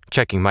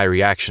 Checking my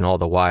reaction all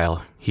the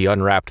while, he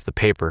unwrapped the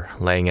paper,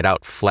 laying it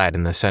out flat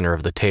in the center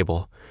of the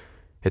table.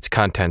 Its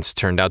contents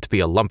turned out to be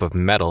a lump of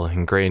metal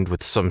ingrained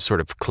with some sort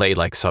of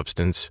clay-like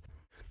substance.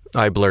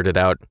 I blurted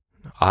out,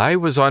 I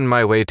was on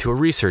my way to a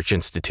research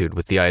institute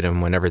with the item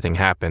when everything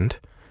happened,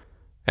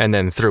 and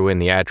then threw in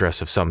the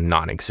address of some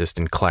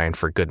non-existent client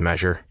for good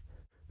measure.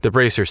 The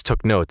bracers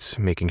took notes,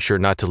 making sure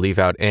not to leave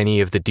out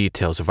any of the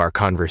details of our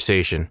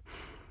conversation.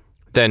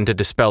 Then, to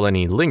dispel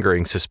any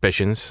lingering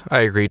suspicions, I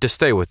agreed to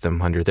stay with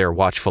them under their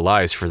watchful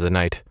eyes for the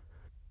night.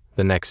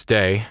 The next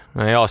day,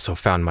 I also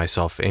found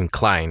myself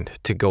inclined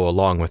to go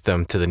along with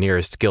them to the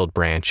nearest guild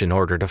branch in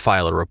order to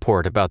file a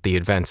report about the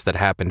events that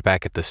happened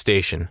back at the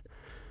station.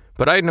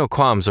 But I had no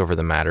qualms over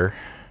the matter.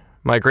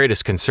 My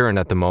greatest concern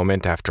at the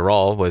moment, after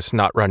all, was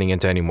not running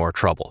into any more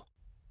trouble.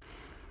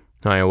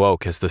 I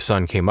awoke as the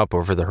sun came up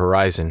over the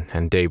horizon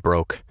and day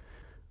broke.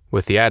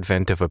 With the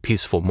advent of a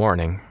peaceful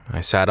morning,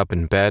 I sat up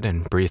in bed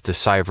and breathed a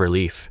sigh of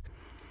relief.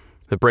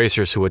 The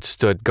bracers who had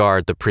stood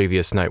guard the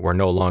previous night were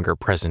no longer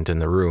present in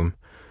the room,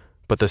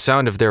 but the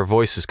sound of their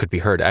voices could be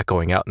heard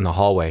echoing out in the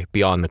hallway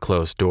beyond the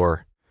closed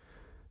door.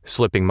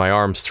 Slipping my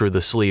arms through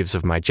the sleeves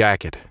of my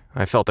jacket,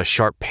 I felt a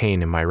sharp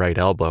pain in my right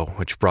elbow,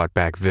 which brought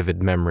back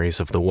vivid memories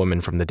of the woman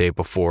from the day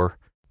before.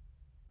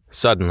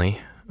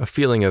 Suddenly, a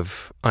feeling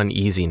of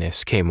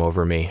uneasiness came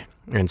over me,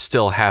 and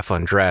still half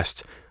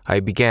undressed, I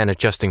began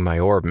adjusting my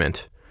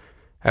orbment.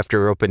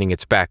 After opening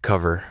its back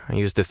cover, I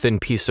used a thin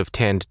piece of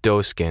tanned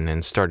doeskin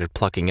and started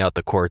plucking out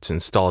the quartz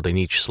installed in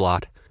each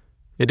slot.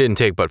 It didn't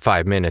take but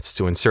 5 minutes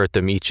to insert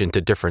them each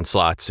into different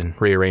slots and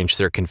rearrange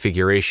their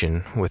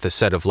configuration with a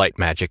set of light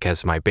magic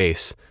as my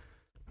base.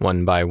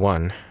 One by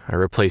one, I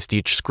replaced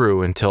each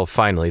screw until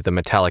finally the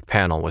metallic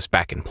panel was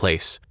back in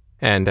place,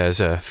 and as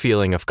a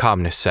feeling of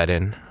calmness set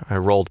in, I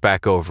rolled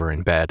back over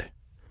in bed.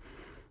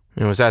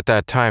 It was at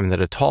that time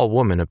that a tall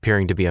woman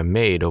appearing to be a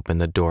maid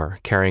opened the door,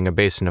 carrying a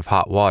basin of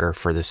hot water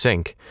for the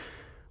sink,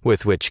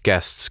 with which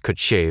guests could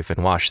shave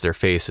and wash their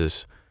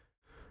faces.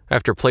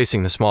 After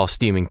placing the small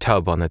steaming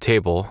tub on the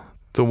table,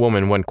 the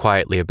woman went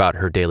quietly about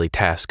her daily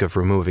task of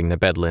removing the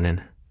bed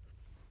linen.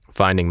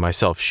 Finding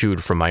myself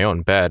shooed from my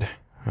own bed,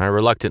 I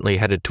reluctantly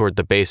headed toward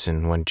the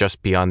basin when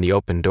just beyond the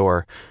open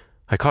door,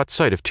 I caught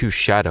sight of 2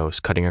 shadows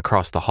cutting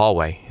across the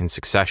hallway in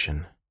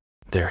succession.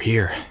 "They're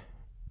here,"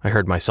 I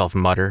heard myself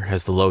mutter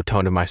as the low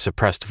tone of my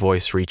suppressed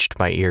voice reached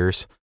my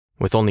ears.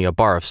 With only a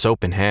bar of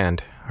soap in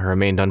hand, I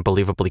remained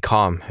unbelievably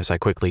calm as I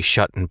quickly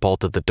shut and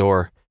bolted the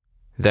door.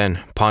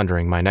 Then,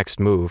 pondering my next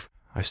move,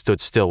 I stood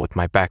still with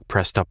my back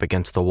pressed up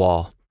against the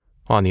wall.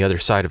 On the other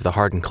side of the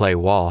hardened clay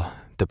wall,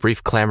 the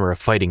brief clamor of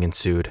fighting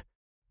ensued.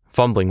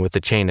 Fumbling with the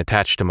chain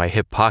attached to my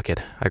hip pocket,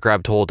 I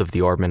grabbed hold of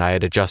the orbment I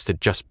had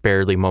adjusted just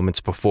barely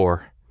moments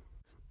before.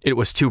 It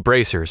was 2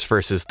 bracers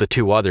versus the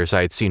 2 others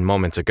I had seen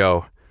moments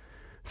ago.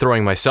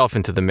 Throwing myself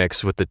into the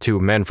mix with the 2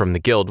 men from the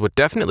guild would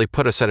definitely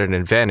put us at an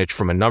advantage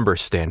from a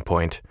numbers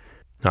standpoint.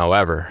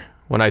 However,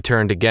 when I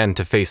turned again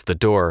to face the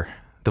door,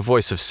 the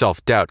voice of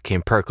self-doubt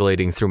came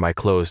percolating through my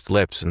closed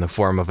lips in the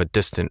form of a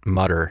distant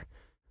mutter.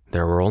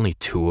 There were only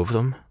 2 of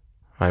them?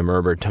 I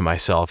murmured to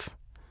myself.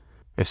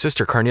 If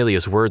Sister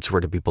Carnelia's words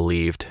were to be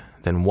believed,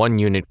 then one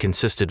unit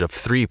consisted of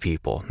 3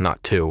 people,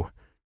 not 2.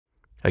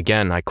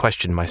 Again, I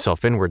questioned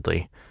myself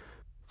inwardly.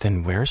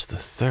 Then where's the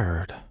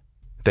 3rd?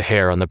 The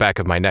hair on the back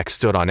of my neck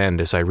stood on end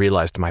as I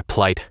realized my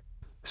plight.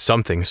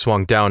 Something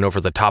swung down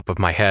over the top of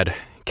my head,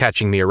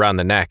 catching me around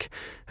the neck,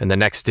 and the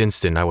next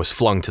instant I was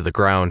flung to the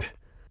ground.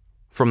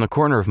 From the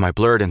corner of my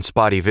blurred and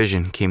spotty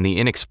vision came the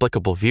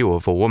inexplicable view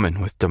of a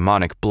woman with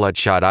demonic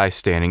bloodshot eyes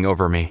standing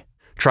over me,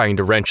 trying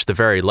to wrench the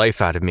very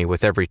life out of me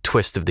with every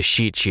twist of the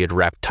sheet she had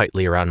wrapped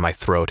tightly around my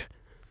throat.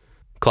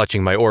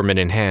 Clutching my orbment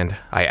in hand,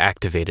 I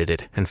activated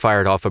it and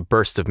fired off a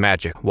burst of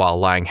magic while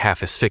lying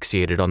half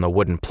asphyxiated on the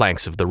wooden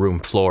planks of the room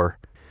floor.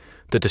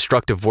 The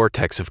destructive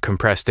vortex of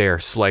compressed air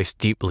sliced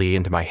deeply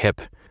into my hip,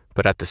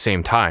 but at the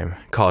same time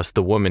caused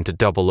the woman to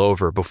double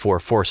over before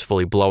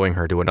forcefully blowing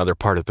her to another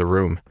part of the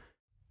room.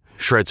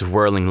 Shreds of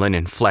whirling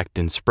linen flecked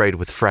and sprayed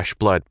with fresh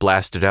blood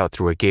blasted out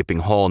through a gaping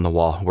hole in the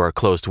wall where a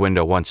closed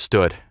window once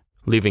stood,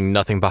 leaving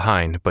nothing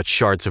behind but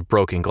shards of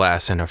broken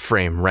glass and a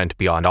frame rent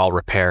beyond all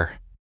repair.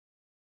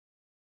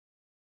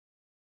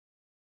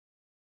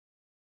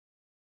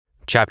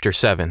 Chapter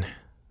 7.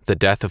 The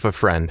Death of a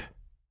Friend.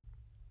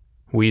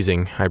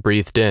 Wheezing, I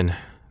breathed in,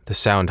 the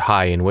sound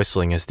high and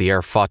whistling as the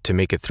air fought to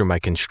make it through my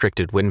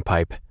constricted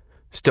windpipe.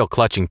 Still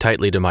clutching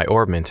tightly to my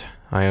orbment,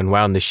 I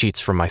unwound the sheets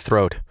from my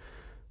throat.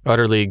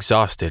 Utterly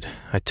exhausted,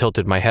 I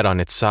tilted my head on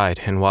its side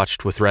and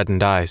watched with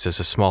reddened eyes as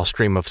a small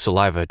stream of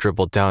saliva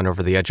dribbled down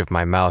over the edge of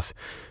my mouth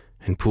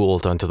and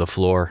pooled onto the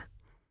floor.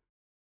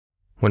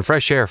 When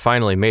fresh air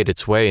finally made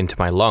its way into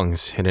my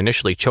lungs, it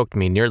initially choked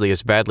me nearly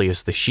as badly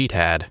as the sheet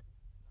had.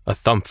 A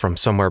thump from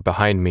somewhere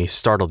behind me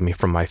startled me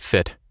from my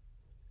fit.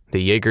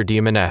 The Jaeger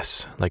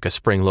demoness, like a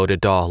spring-loaded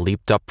doll,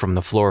 leaped up from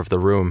the floor of the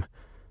room.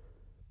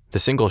 The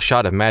single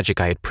shot of magic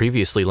I had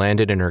previously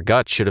landed in her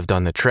gut should have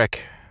done the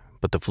trick,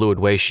 but the fluid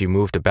way she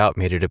moved about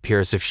made it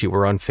appear as if she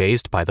were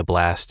unfazed by the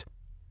blast.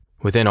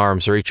 Within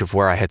arm's reach of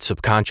where I had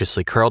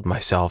subconsciously curled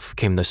myself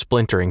came the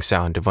splintering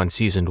sound of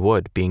unseasoned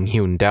wood being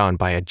hewn down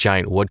by a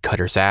giant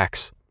woodcutter's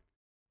axe.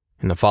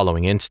 In the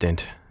following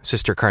instant,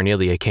 Sister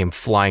Carnelia came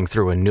flying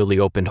through a newly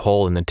opened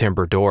hole in the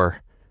timber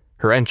door,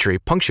 her entry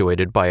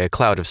punctuated by a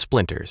cloud of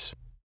splinters.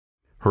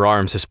 Her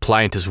arms as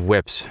pliant as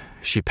whips,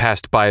 she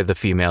passed by the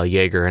female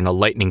Jaeger in a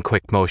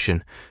lightning-quick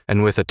motion,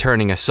 and with a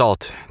turning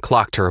assault,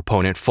 clocked her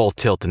opponent full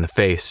tilt in the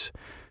face.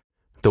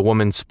 The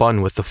woman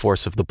spun with the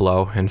force of the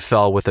blow and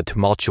fell with a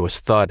tumultuous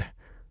thud,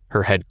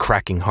 her head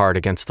cracking hard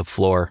against the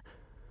floor.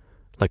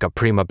 Like a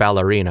prima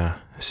ballerina,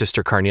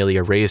 Sister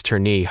Carnelia raised her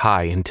knee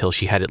high until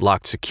she had it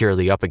locked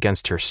securely up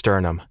against her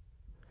sternum.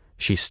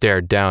 She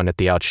stared down at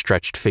the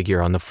outstretched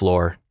figure on the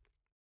floor.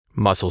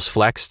 Muscles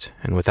flexed,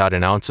 and without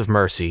an ounce of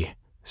mercy,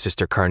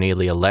 Sister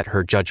Carnelia let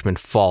her judgment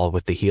fall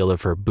with the heel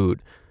of her boot,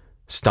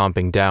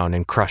 stomping down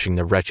and crushing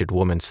the wretched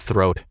woman's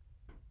throat.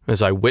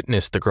 As I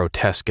witnessed the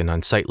grotesque and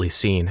unsightly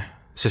scene,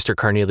 Sister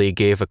Carnelia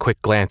gave a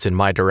quick glance in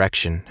my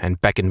direction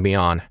and beckoned me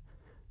on.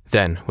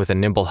 Then, with a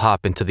nimble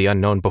hop into the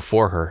unknown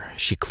before her,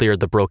 she cleared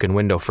the broken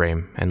window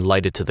frame and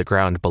lighted to the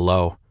ground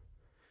below.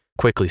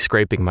 Quickly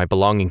scraping my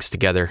belongings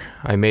together,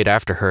 I made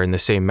after her in the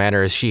same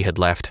manner as she had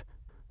left.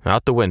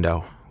 Out the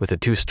window, with a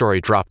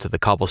 2-story drop to the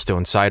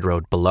cobblestone side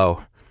road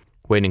below.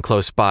 Waiting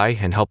close by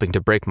and helping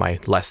to break my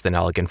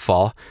less-than-elegant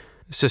fall,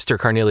 Sister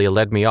Carnelia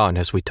led me on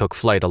as we took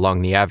flight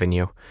along the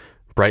avenue,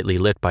 brightly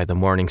lit by the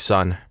morning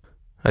sun.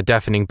 A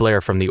deafening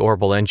blare from the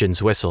orbital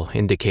engine's whistle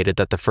indicated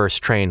that the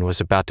first train was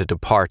about to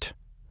depart.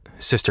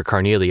 Sister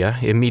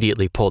Carnelia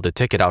immediately pulled a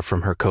ticket out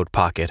from her coat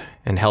pocket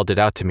and held it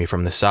out to me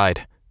from the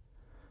side.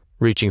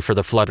 Reaching for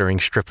the fluttering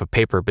strip of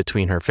paper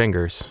between her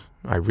fingers,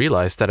 I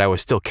realized that I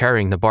was still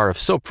carrying the bar of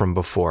soap from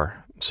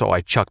before, so I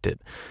chucked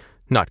it,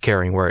 not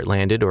caring where it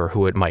landed or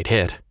who it might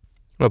hit.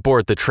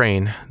 Aboard the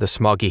train, the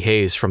smoggy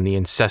haze from the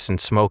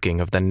incessant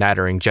smoking of the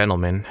nattering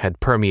gentleman had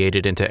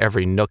permeated into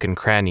every nook and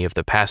cranny of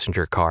the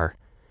passenger car.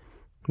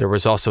 There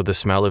was also the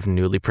smell of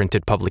newly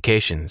printed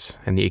publications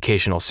and the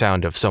occasional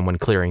sound of someone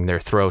clearing their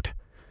throat.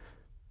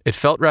 It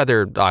felt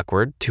rather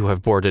awkward to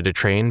have boarded a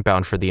train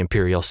bound for the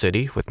Imperial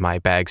city with my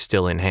bag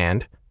still in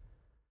hand.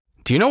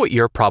 "Do you know what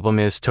your problem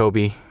is,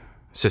 Toby?"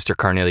 Sister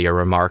Carnelia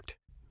remarked.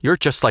 "You're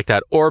just like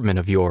that orbman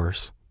of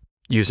yours."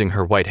 Using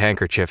her white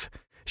handkerchief,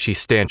 She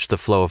stanched the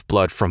flow of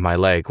blood from my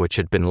leg, which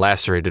had been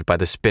lacerated by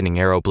the spinning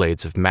arrow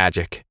blades of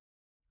magic.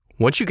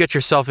 Once you get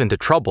yourself into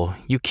trouble,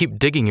 you keep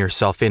digging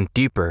yourself in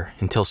deeper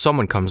until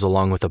someone comes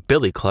along with a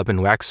billy club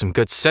and whacks some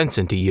good sense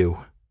into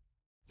you.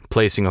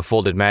 Placing a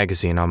folded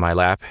magazine on my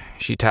lap,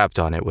 she tapped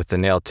on it with the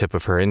nail tip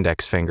of her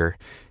index finger,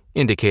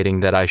 indicating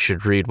that I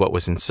should read what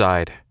was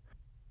inside.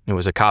 It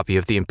was a copy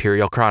of the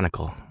Imperial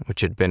Chronicle,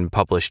 which had been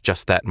published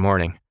just that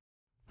morning.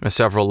 A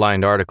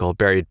several-lined article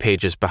buried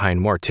pages behind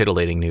more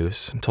titillating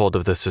news and told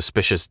of the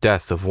suspicious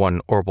death of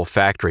one Orbital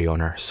factory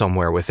owner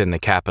somewhere within the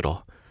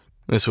capital.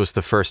 This was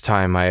the first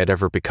time I had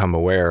ever become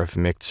aware of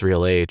Mict's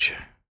real age.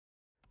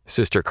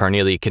 Sister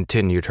Carnelia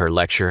continued her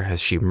lecture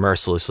as she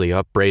mercilessly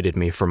upbraided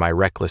me for my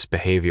reckless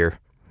behavior.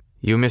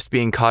 "You missed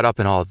being caught up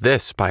in all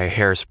this by a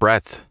hair's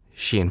breadth,"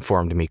 she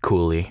informed me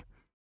coolly.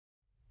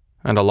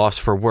 At a loss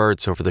for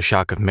words over the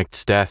shock of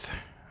Mict's death,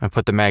 I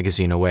put the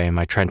magazine away in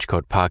my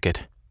trenchcoat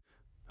pocket.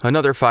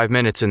 "Another 5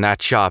 minutes in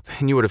that shop,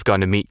 and you would have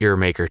gone to meet your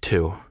maker,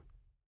 too."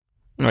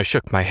 I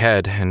shook my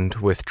head and,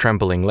 with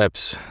trembling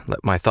lips,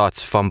 let my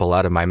thoughts fumble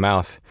out of my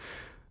mouth.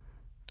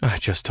 I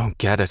just don't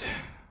get it.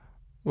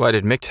 Why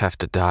did Mict have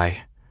to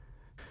die?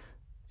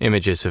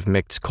 Images of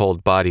Mict's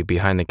cold body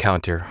behind the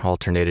counter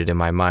alternated in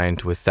my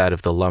mind with that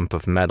of the lump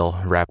of metal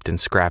wrapped in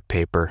scrap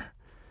paper.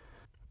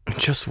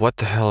 Just what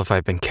the hell have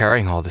I been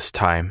carrying all this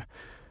time?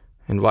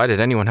 And why did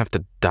anyone have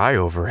to die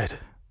over it?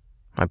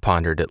 I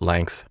pondered at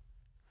length.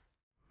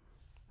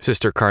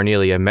 Sister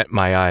Carnelia met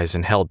my eyes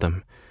and held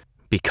them.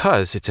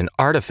 "Because it's an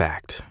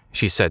artifact,"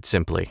 she said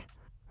simply.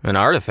 "An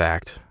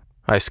artifact?"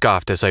 I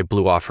scoffed as I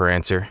blew off her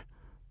answer.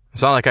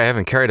 "It's not like I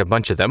haven't carried a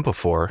bunch of them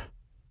before."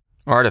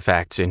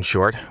 Artifacts, in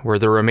short, were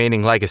the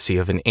remaining legacy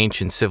of an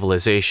ancient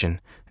civilization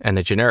and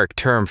the generic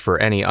term for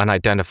any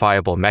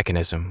unidentifiable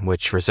mechanism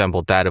which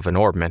resembled that of an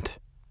orbment.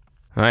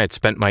 I had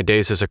spent my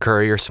days as a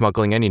courier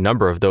smuggling any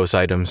number of those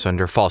items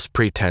under false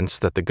pretense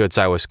that the goods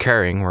I was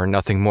carrying were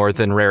nothing more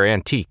than rare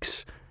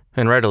antiques,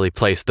 and readily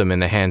placed them in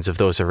the hands of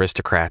those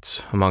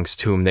aristocrats,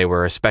 amongst whom they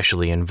were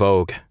especially in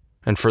vogue.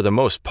 And for the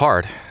most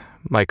part,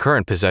 my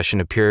current possession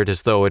appeared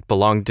as though it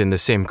belonged in the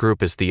same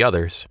group as the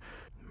others.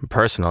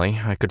 Personally,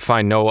 I could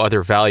find no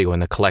other value in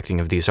the collecting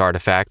of these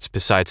artifacts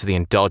besides the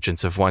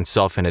indulgence of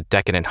oneself in a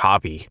decadent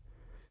hobby.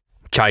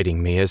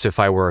 Chiding me as if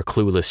I were a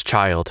clueless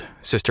child,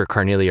 Sister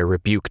Carnelia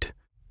rebuked.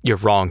 "You're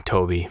wrong,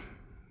 Toby.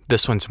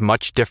 This one's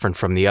much different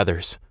from the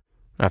others."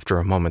 After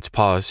a moment's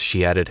pause,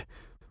 she added,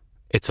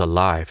 "It's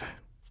alive."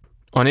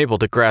 Unable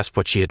to grasp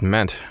what she had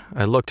meant,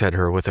 I looked at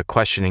her with a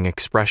questioning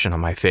expression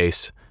on my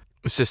face.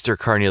 Sister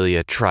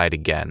Carnelia tried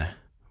again.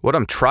 "What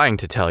I'm trying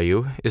to tell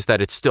you is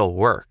that it still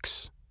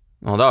works.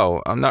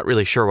 Although, I'm not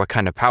really sure what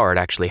kind of power it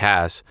actually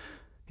has.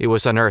 It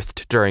was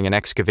unearthed during an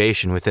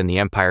excavation within the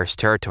Empire's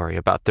territory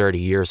about 30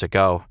 years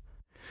ago."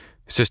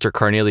 Sister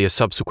Carnelia's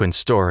subsequent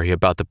story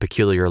about the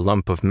peculiar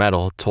lump of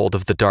metal told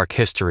of the dark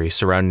history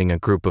surrounding a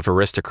group of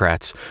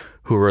aristocrats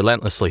who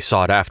relentlessly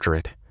sought after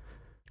it.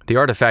 The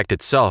artifact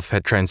itself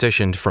had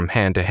transitioned from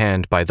hand to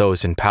hand by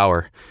those in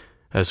power,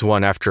 as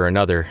one after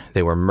another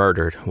they were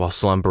murdered while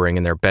slumbering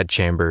in their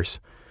bedchambers.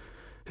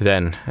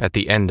 Then, at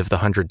the end of the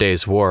 100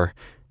 Days' War,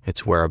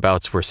 its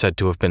whereabouts were said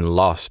to have been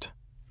lost.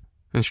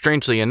 And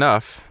strangely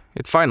enough,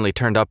 it finally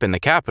turned up in the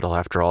capital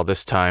after all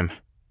this time,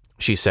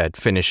 she said,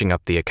 finishing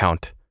up the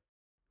account.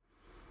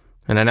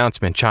 An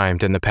announcement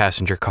chimed in the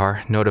passenger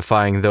car,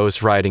 notifying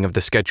those riding of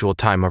the scheduled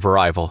time of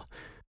arrival.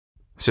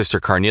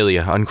 Sister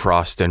Carnelia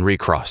uncrossed and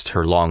recrossed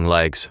her long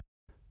legs.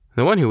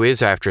 "The one who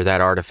is after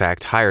that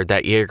artifact hired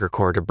that Jaeger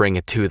Corps to bring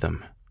it to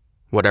them,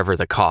 whatever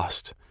the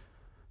cost.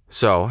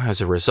 So,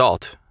 as a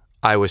result,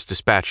 I was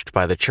dispatched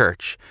by the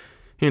church,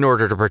 in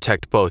order to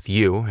protect both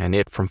you and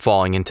it from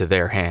falling into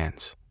their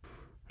hands."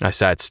 I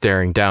sat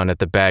staring down at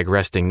the bag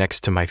resting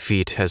next to my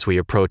feet as we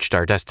approached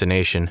our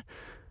destination,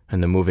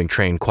 and the moving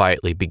train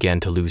quietly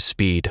began to lose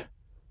speed.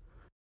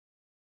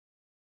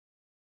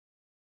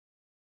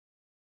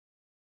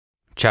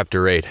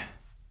 Chapter 8.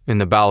 In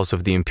the bowels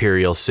of the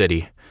Imperial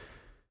city.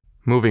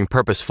 Moving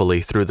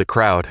purposefully through the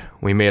crowd,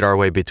 we made our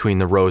way between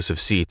the rows of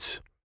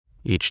seats.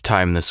 Each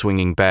time the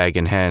swinging bag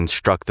in hand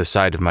struck the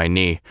side of my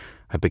knee,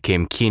 I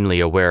became keenly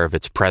aware of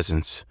its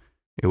presence.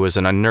 It was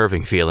an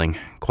unnerving feeling,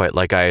 quite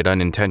like I had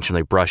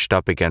unintentionally brushed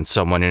up against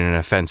someone in an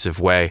offensive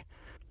way.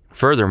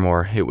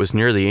 Furthermore, it was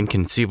nearly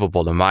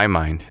inconceivable to my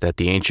mind that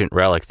the ancient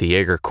relic the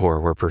Jaeger Corps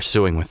were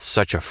pursuing with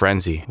such a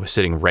frenzy was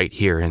sitting right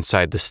here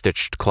inside the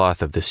stitched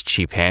cloth of this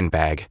cheap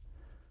handbag.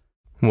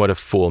 What a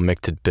fool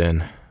Mict had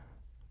been.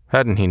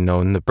 Hadn't he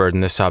known the burden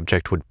this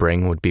object would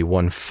bring would be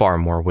one far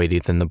more weighty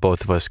than the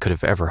both of us could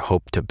have ever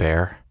hoped to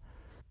bear?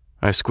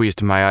 I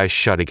squeezed my eyes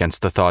shut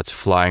against the thoughts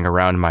flying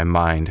around my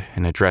mind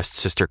and addressed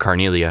Sister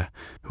Carnelia,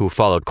 who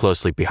followed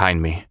closely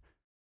behind me.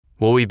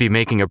 "Will we be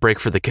making a break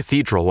for the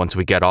cathedral once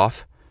we get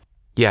off?"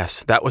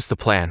 "Yes, that was the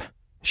plan,"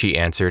 she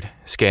answered,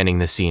 scanning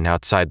the scene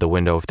outside the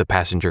window of the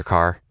passenger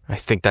car. "I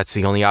think that's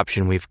the only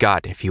option we've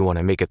got if you want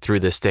to make it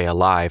through this day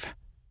alive."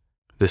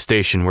 The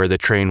station where the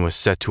train was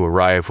set to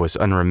arrive was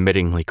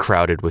unremittingly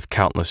crowded with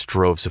countless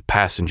droves of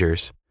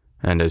passengers,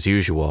 and as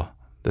usual,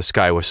 The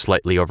sky was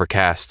slightly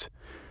overcast.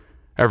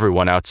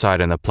 Everyone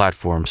outside on the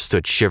platform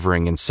stood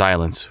shivering in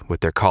silence,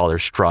 with their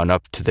collars drawn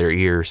up to their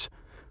ears,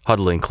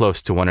 huddling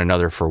close to one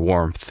another for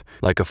warmth,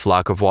 like a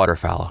flock of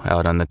waterfowl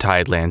out on the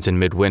tidelands in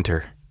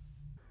midwinter.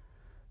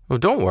 "Oh,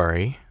 don't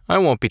worry. I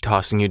won't be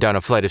tossing you down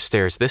a flight of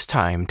stairs this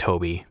time,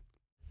 Toby,"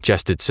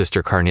 jested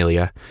Sister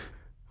Carnelia.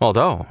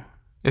 "Although,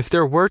 if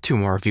there were 2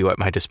 more of you at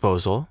my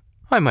disposal,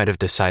 I might have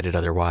decided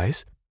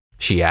otherwise,"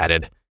 she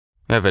added.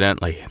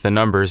 Evidently, the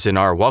numbers in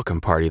our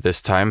welcome party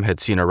this time had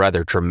seen a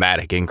rather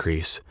dramatic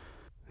increase.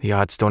 "The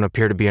odds don't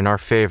appear to be in our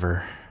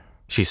favor,"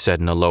 she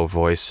said in a low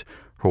voice,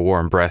 her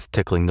warm breath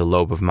tickling the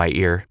lobe of my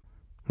ear.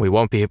 "We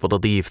won't be able to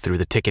leave through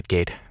the ticket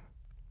gate."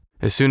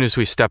 As soon as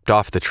we stepped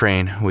off the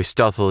train, we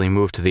stealthily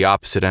moved to the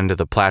opposite end of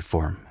the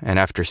platform, and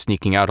after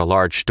sneaking out a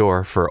large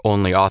door for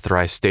only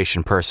authorized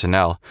station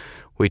personnel,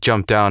 we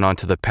jumped down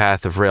onto the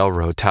path of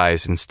railroad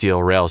ties and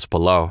steel rails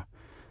below.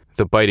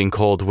 The biting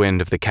cold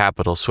wind of the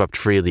capital swept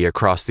freely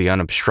across the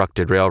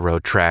unobstructed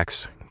railroad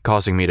tracks,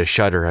 causing me to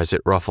shudder as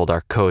it ruffled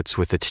our coats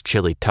with its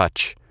chilly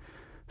touch.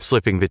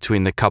 Slipping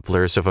between the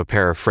couplers of a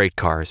pair of freight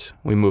cars,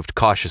 we moved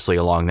cautiously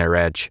along their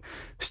edge,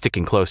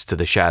 sticking close to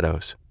the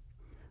shadows.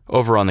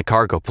 Over on the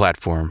cargo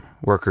platform,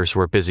 workers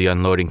were busy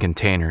unloading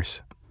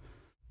containers.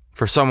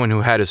 For someone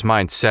who had his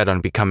mind set on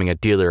becoming a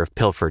dealer of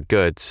pilfered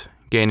goods,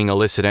 gaining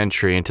illicit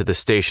entry into the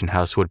station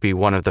house would be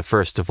one of the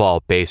first of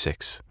all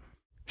basics.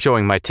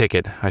 Showing my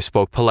ticket, I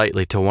spoke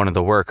politely to one of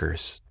the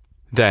workers.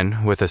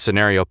 Then, with a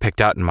scenario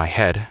picked out in my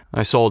head,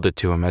 I sold it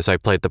to him as I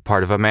played the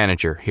part of a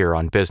manager here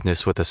on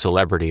business with a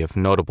celebrity of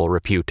notable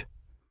repute.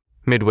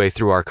 Midway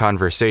through our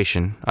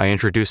conversation, I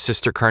introduced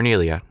Sister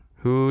Carnelia,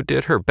 who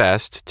did her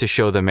best to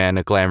show the man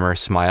a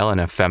glamorous smile and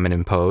a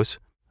feminine pose.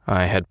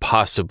 I had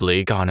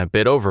possibly gone a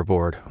bit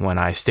overboard when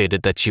I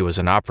stated that she was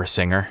an opera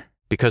singer,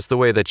 because the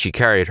way that she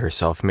carried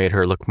herself made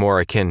her look more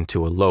akin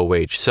to a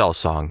low-wage cell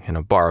song in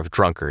a bar of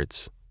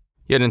drunkards.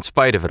 Yet in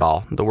spite of it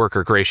all, the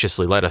worker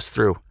graciously let us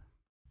through.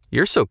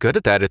 "You're so good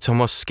at that it's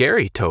almost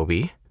scary,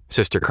 Toby,"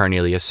 Sister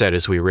Carnelia said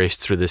as we raced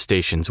through the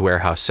station's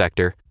warehouse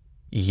sector.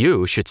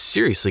 "You should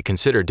seriously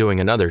consider doing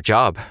another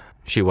job,"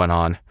 she went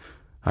on.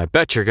 "I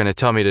bet you're going to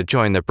tell me to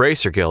join the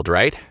Bracer Guild,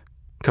 right?"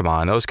 "Come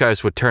on, those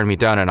guys would turn me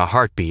down in a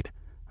heartbeat,"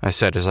 I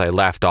said as I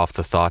laughed off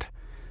the thought.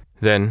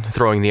 Then,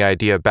 throwing the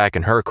idea back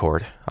in her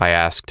court, I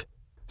asked,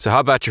 "So how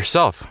about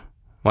yourself?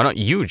 Why don't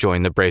you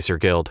join the Bracer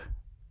Guild?"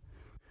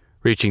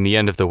 Reaching the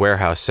end of the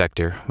warehouse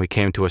sector, we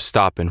came to a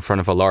stop in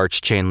front of a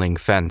large chain-link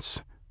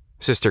fence.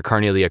 Sister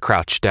Carnelia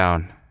crouched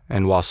down,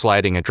 and while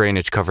sliding a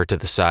drainage cover to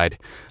the side,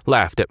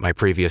 laughed at my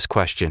previous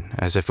question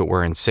as if it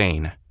were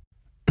insane.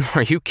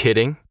 "Are you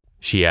kidding?"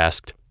 she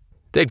asked.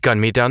 "They'd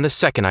gun me down the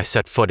second I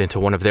set foot into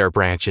one of their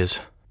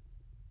branches."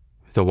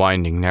 The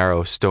winding,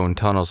 narrow stone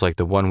tunnels like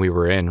the one we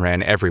were in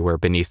ran everywhere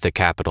beneath the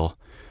Capitol.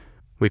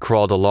 We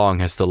crawled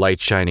along as the light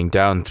shining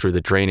down through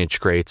the drainage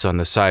grates on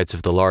the sides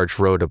of the large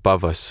road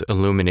above us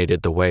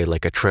illuminated the way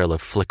like a trail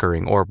of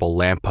flickering orbital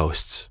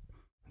lampposts.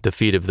 The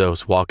feet of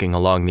those walking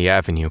along the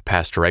avenue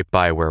passed right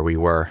by where we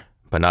were,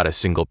 but not a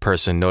single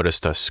person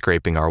noticed us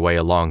scraping our way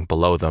along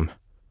below them.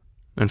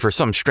 And for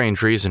some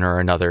strange reason or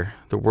another,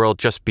 the world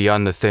just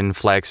beyond the thin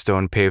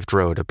flagstone-paved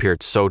road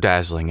appeared so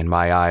dazzling in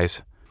my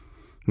eyes.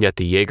 Yet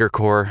the Jaeger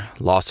Corps,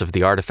 loss of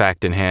the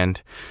artifact in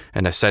hand,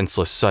 and a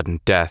senseless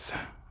sudden death,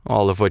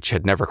 all of which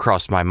had never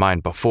crossed my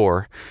mind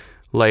before,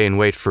 lay in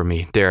wait for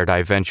me dared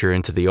I venture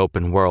into the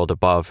open world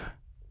above.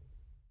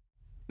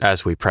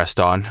 As we pressed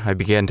on, I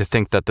began to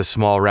think that the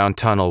small round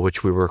tunnel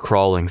which we were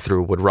crawling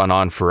through would run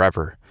on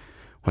forever,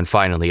 when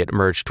finally it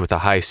merged with a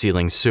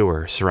high-ceilinged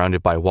sewer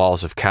surrounded by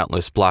walls of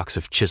countless blocks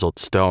of chiseled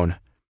stone.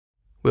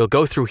 "We'll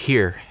go through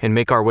here and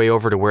make our way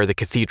over to where the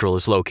cathedral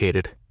is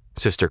located,"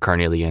 Sister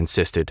Carnelia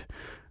insisted.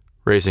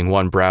 Raising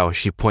one brow,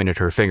 she pointed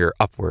her finger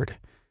upward.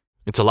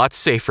 "It's a lot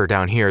safer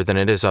down here than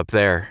it is up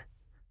there."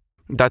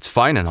 "That's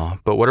fine and all,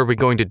 but what are we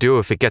going to do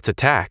if it gets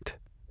attacked?"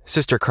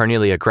 Sister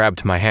Carnelia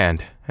grabbed my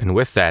hand, and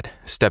with that,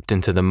 stepped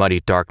into the muddy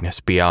darkness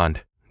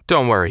beyond.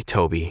 "Don't worry,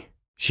 Toby,"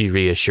 she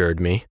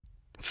reassured me.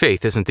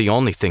 "Faith isn't the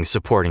only thing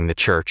supporting the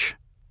church."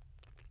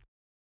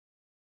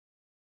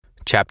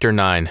 Chapter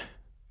 9.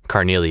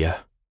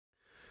 Carnelia.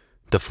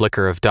 The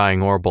flicker of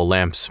dying orbital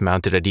lamps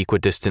mounted at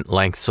equidistant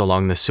lengths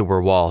along the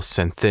sewer walls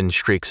sent thin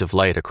streaks of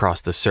light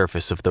across the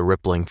surface of the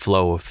rippling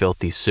flow of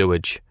filthy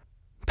sewage.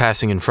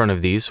 Passing in front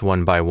of these,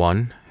 one by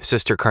one,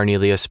 Sister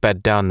Carnelia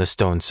sped down the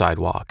stone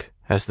sidewalk,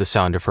 as the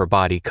sound of her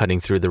body cutting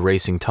through the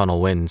racing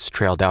tunnel winds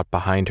trailed out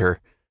behind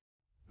her.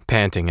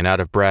 Panting and out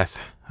of breath,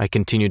 I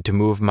continued to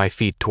move my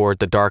feet toward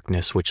the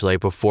darkness which lay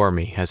before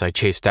me as I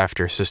chased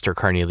after Sister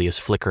Carnelia's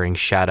flickering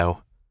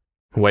shadow.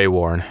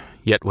 Wayworn,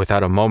 yet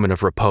without a moment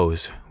of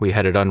repose, we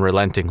headed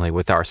unrelentingly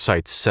with our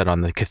sights set on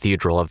the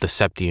cathedral of the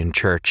Septian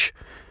church.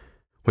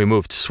 We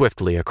moved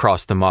swiftly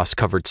across the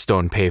moss-covered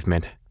stone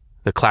pavement,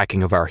 the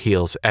clacking of our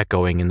heels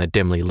echoing in the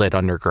dimly lit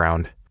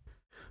underground.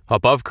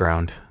 Above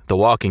ground, the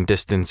walking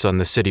distance on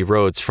the city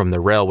roads from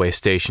the railway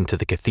station to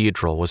the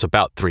cathedral was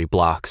about 3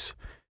 blocks.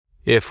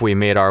 If we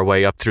made our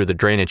way up through the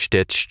drainage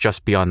ditch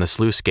just beyond the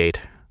sluice gate,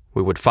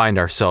 we would find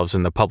ourselves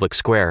in the public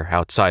square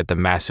outside the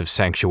massive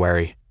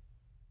sanctuary.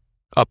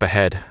 Up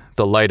ahead,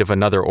 the light of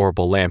another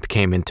orbital lamp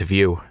came into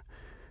view.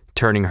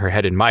 Turning her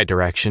head in my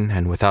direction,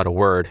 and without a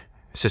word,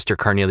 Sister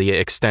Carnelia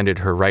extended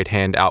her right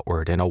hand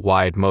outward in a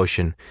wide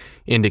motion,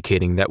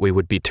 indicating that we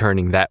would be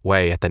turning that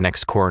way at the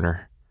next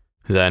corner.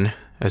 Then,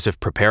 as if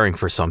preparing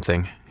for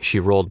something, she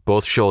rolled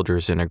both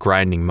shoulders in a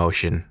grinding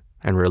motion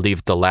and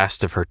relieved the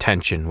last of her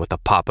tension with a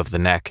pop of the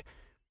neck.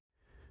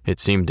 It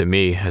seemed to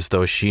me as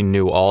though she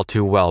knew all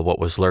too well what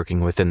was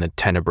lurking within the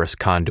tenebrous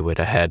conduit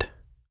ahead.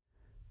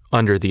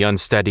 Under the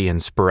unsteady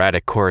and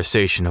sporadic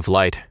coruscation of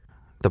light,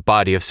 the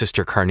body of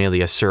Sister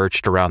Carnelia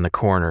surged around the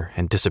corner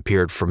and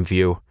disappeared from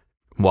view.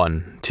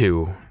 1,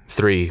 2,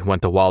 3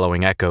 went the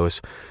wallowing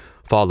echoes,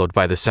 followed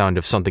by the sound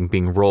of something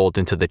being rolled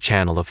into the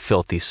channel of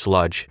filthy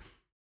sludge.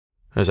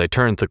 As I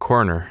turned the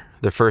corner,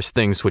 the first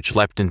things which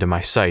leapt into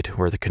my sight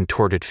were the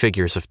contorted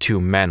figures of 2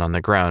 men on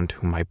the ground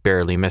whom I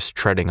barely missed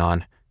treading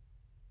on.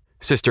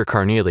 Sister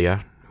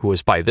Carnelia, who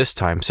was by this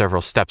time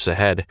several steps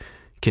ahead,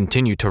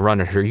 continued to run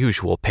at her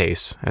usual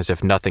pace, as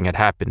if nothing had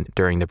happened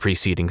during the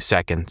preceding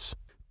seconds.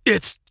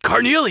 "It's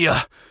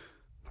Carnelia!"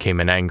 came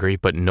an angry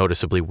but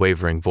noticeably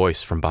wavering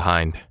voice from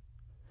behind.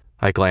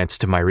 I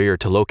glanced to my rear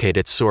to locate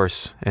its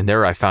source, and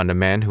there I found a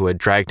man who had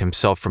dragged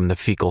himself from the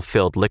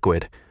fecal-filled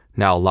liquid,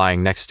 now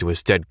lying next to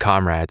his dead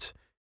comrades,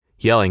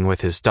 yelling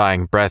with his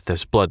dying breath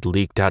as blood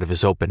leaked out of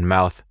his open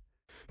mouth.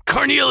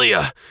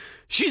 "Carnelia!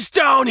 She's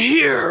down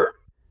here!"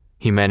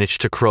 He managed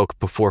to croak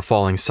before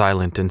falling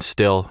silent and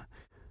still.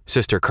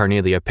 Sister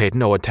Carnelia paid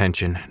no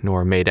attention,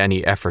 nor made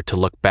any effort to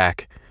look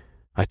back.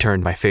 I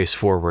turned my face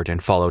forward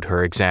and followed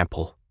her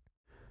example.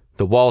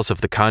 The walls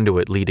of the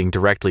conduit leading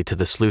directly to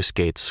the sluice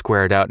gates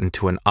squared out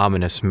into an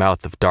ominous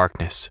mouth of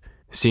darkness,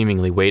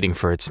 seemingly waiting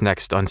for its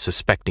next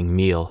unsuspecting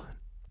meal.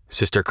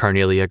 Sister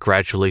Carnelia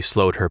gradually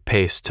slowed her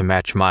pace to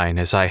match mine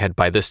as I had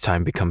by this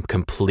time become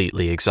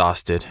completely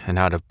exhausted and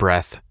out of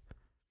breath.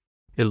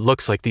 "It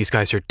looks like these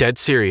guys are dead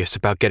serious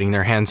about getting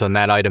their hands on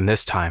that item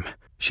this time,"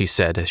 she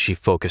said as she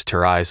focused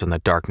her eyes on the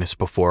darkness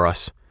before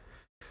us.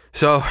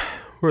 "So,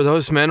 were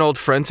those men old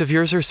friends of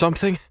yours or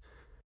something?"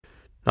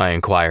 I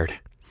inquired.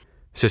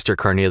 Sister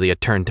Carnelia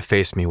turned to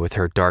face me with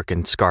her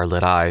darkened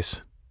scarlet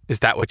eyes. "Is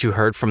that what you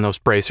heard from those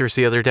bracers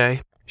the other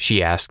day?"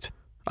 she asked.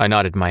 I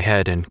nodded my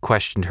head and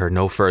questioned her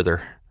no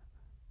further.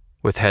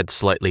 With head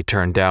slightly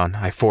turned down,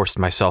 I forced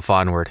myself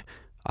onward,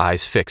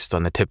 eyes fixed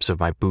on the tips of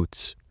my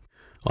boots.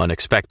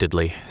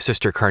 Unexpectedly,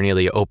 Sister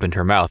Carnelia opened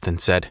her mouth and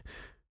said,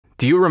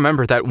 "Do you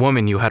remember that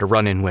woman you had a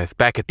run-in with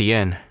back at the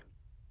inn?"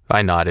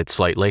 I nodded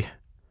slightly.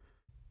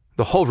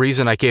 "The whole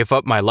reason I gave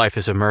up my life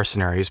as a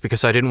mercenary is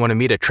because I didn't want to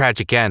meet a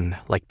tragic end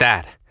like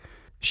that,"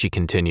 she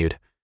continued.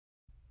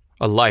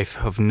 "A life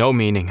of no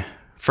meaning,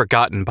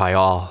 forgotten by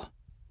all."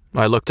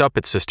 I looked up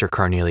at Sister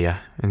Carnelia,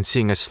 and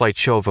seeing a slight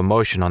show of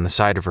emotion on the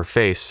side of her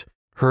face,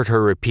 heard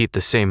her repeat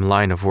the same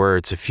line of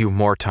words a few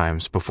more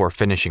times before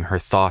finishing her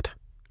thought.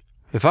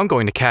 "If I'm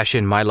going to cash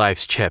in my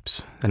life's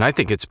chips, then I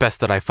think it's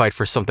best that I fight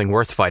for something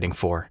worth fighting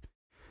for.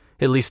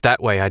 At least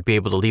that way I'd be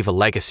able to leave a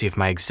legacy of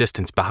my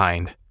existence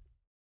behind."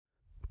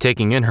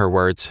 Taking in her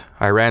words,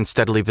 I ran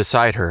steadily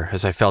beside her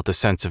as I felt a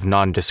sense of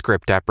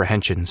nondescript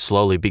apprehension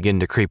slowly begin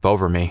to creep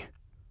over me.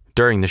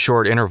 During the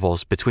short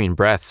intervals between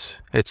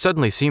breaths, it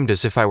suddenly seemed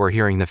as if I were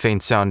hearing the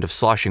faint sound of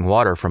sloshing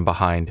water from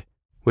behind,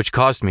 which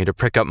caused me to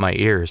prick up my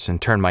ears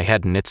and turn my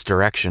head in its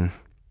direction.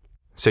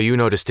 "So you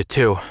noticed it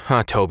too,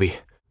 huh, Toby?"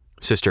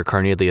 Sister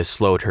Carnelia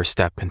slowed her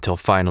step until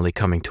finally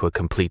coming to a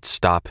complete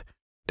stop.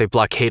 "They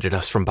blockaded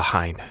us from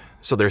behind,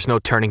 so there's no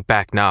turning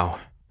back now,"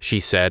 she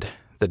said,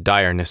 the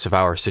direness of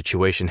our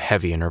situation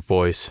heavy in her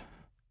voice.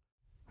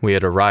 We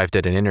had arrived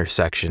at an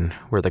intersection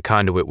where the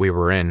conduit we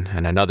were in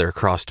and another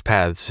crossed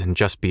paths, and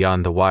just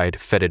beyond the wide,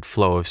 fetid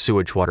flow of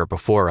sewage water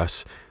before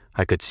us,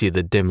 I could see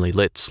the dimly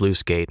lit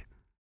sluice gate.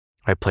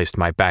 I placed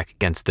my back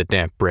against the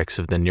damp bricks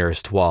of the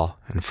nearest wall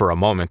and for a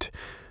moment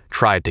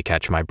tried to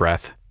catch my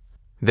breath.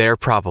 "They're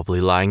probably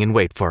lying in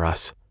wait for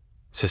us,"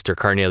 Sister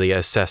Carnelia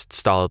assessed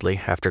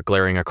stolidly after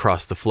glaring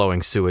across the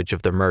flowing sewage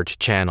of the merged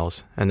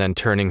channels and then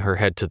turning her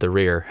head to the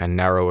rear and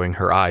narrowing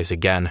her eyes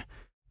again.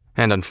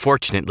 "And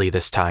unfortunately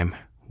this time,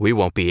 we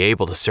won't be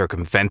able to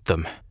circumvent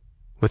them."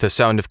 With a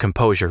sound of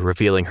composure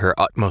revealing her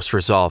utmost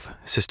resolve,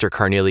 Sister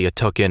Carnelia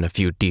took in a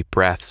few deep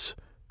breaths.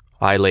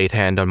 I laid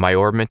hand on my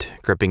orbment,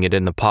 gripping it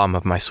in the palm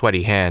of my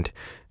sweaty hand,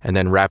 and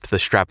then wrapped the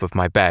strap of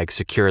my bag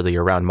securely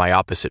around my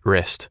opposite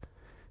wrist.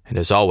 And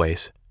as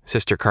always,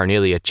 Sister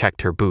Carnelia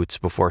checked her boots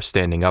before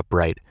standing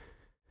upright.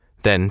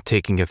 Then,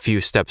 taking a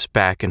few steps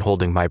back and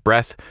holding my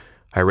breath,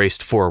 I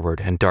raced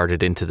forward and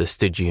darted into the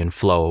Stygian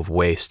flow of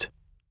waste.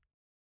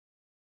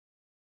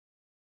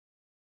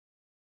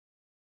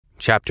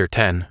 Chapter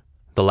 10.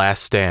 The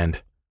Last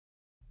Stand.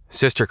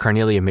 Sister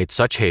Carnelia made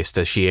such haste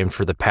as she aimed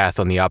for the path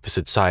on the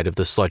opposite side of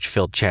the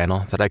sludge-filled channel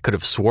that I could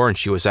have sworn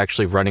she was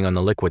actually running on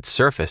the liquid's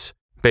surface,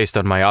 based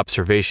on my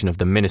observation of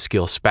the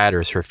minuscule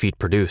spatters her feet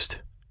produced.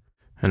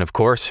 And of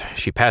course,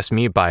 she passed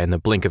me by in the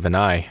blink of an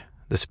eye,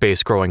 the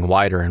space growing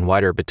wider and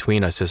wider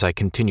between us as I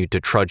continued to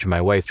trudge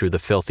my way through the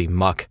filthy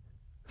muck.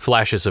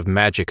 Flashes of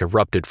magic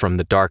erupted from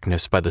the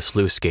darkness by the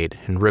sluice gate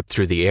and ripped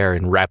through the air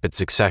in rapid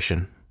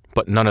succession,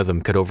 but none of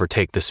them could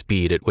overtake the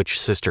speed at which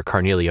Sister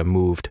Carnelia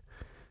moved.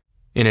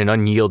 In an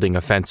unyielding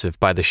offensive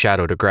by the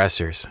shadowed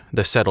aggressors,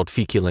 the settled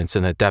feculence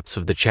in the depths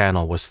of the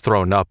channel was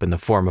thrown up in the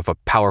form of a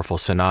powerful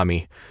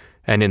tsunami,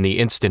 and in the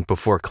instant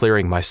before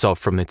clearing myself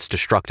from its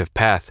destructive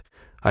path,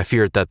 I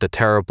feared that the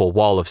terrible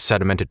wall of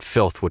sedimented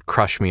filth would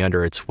crush me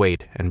under its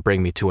weight and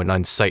bring me to an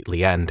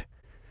unsightly end.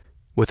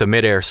 With a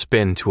mid-air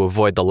spin to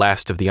avoid the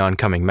last of the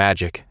oncoming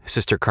magic,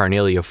 Sister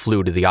Carnelia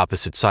flew to the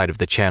opposite side of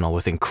the channel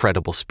with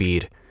incredible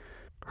speed.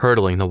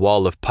 Hurdling the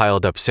wall of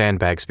piled-up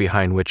sandbags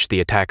behind which the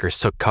attackers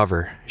took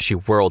cover, she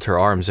whirled her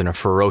arms in a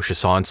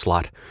ferocious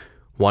onslaught.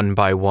 One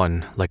by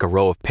one, like a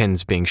row of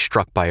pins being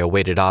struck by a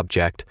weighted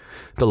object,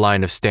 the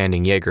line of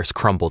standing Jaegers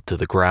crumbled to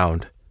the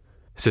ground.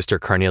 Sister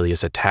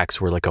Carnelia's attacks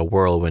were like a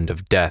whirlwind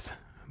of death,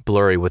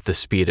 blurry with the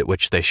speed at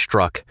which they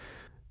struck.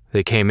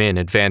 They came in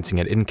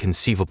advancing at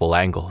inconceivable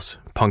angles,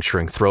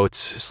 puncturing throats,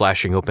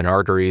 slashing open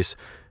arteries,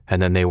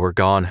 and then they were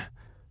gone.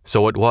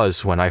 So it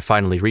was when I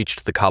finally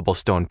reached the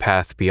cobblestone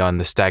path beyond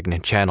the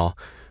stagnant channel.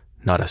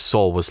 Not a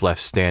soul was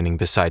left standing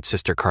beside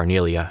Sister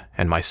Carnelia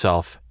and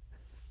myself.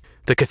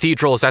 "The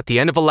cathedral is at the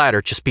end of a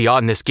ladder just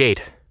beyond this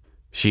gate,"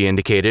 she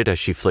indicated as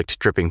she flicked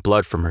dripping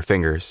blood from her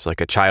fingers like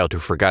a child who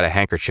forgot a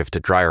handkerchief to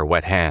dry her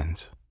wet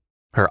hands.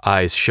 Her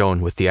eyes shone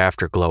with the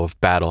afterglow of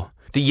battle.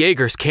 "The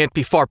Jaegers can't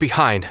be far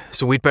behind,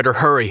 so we'd better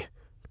hurry,"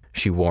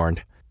 she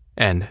warned,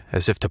 and,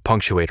 as if to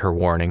punctuate her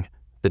warning,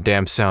 the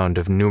damp sound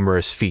of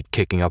numerous feet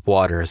kicking up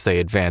water as they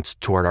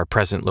advanced toward our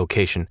present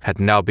location had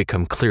now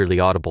become clearly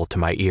audible to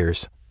my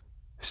ears.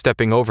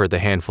 Stepping over the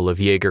handful of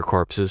Jaeger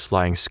corpses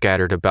lying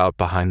scattered about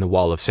behind the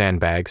wall of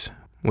sandbags,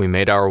 we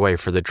made our way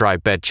for the dry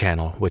bed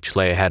channel which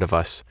lay ahead of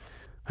us.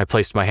 I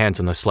placed my hands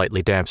on the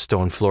slightly damp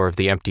stone floor of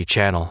the empty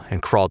channel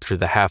and crawled through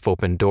the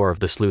half-open door of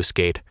the sluice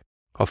gate.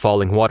 A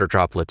falling water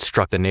droplet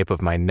struck the nape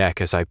of my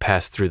neck as I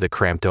passed through the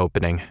cramped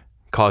opening,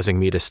 causing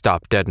me to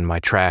stop dead in my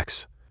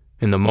tracks.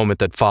 In the moment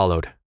that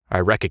followed, I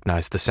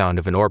recognized the sound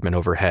of an orbman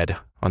overhead,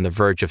 on the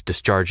verge of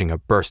discharging a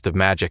burst of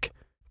magic.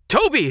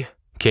 "Toby!"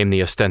 came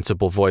the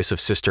ostensible voice of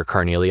Sister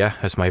Carnelia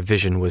as my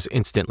vision was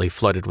instantly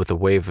flooded with a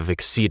wave of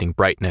exceeding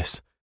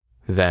brightness.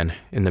 Then,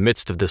 in the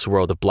midst of this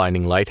world of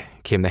blinding light,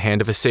 came the hand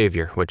of a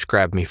savior which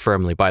grabbed me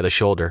firmly by the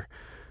shoulder.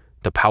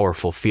 The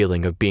powerful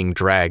feeling of being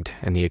dragged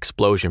and the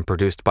explosion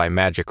produced by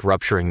magic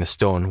rupturing the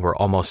stone were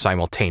almost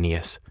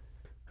simultaneous.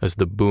 As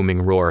the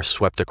booming roar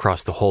swept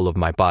across the whole of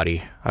my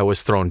body, I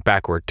was thrown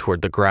backward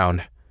toward the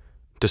ground.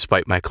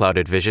 Despite my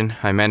clouded vision,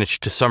 I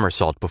managed to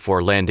somersault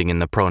before landing in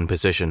the prone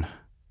position.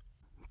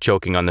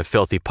 Choking on the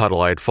filthy puddle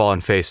I had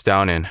fallen face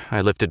down in,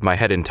 I lifted my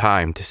head in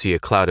time to see a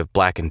cloud of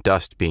blackened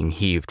dust being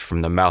heaved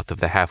from the mouth of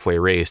the halfway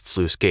raised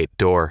sluice gate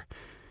door.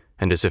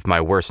 And as if my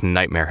worst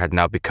nightmare had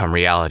now become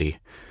reality,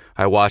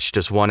 I watched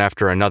as one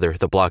after another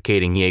the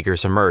blockading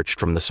Jaegers emerged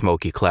from the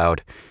smoky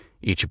cloud,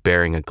 each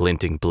bearing a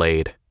glinting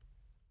blade.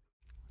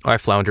 I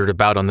floundered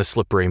about on the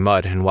slippery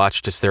mud and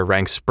watched as their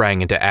ranks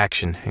sprang into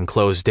action and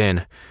closed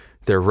in,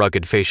 their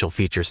rugged facial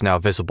features now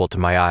visible to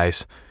my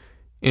eyes.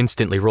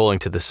 Instantly rolling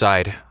to the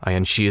side, I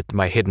unsheathed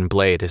my hidden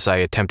blade as I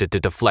attempted to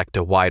deflect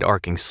a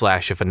wide-arcing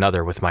slash of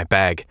another with my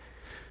bag.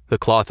 The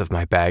cloth of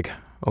my bag,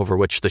 over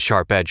which the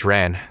sharp edge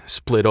ran,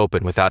 split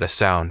open without a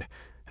sound,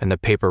 and the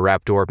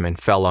paper-wrapped orbman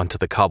fell onto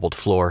the cobbled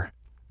floor.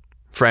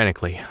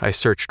 Frantically, I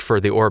searched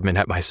for the orbman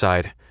at my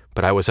side,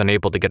 but I was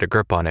unable to get a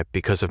grip on it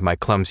because of my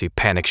clumsy,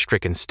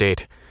 panic-stricken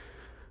state.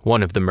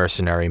 One of the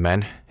mercenary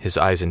men, his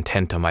eyes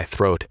intent on my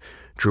throat,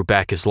 drew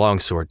back his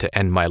longsword to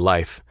end my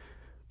life.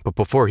 But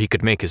before he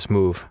could make his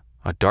move,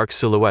 a dark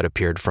silhouette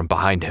appeared from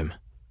behind him.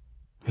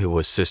 It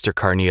was Sister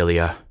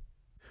Carnelia.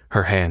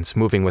 Her hands,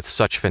 moving with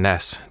such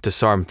finesse,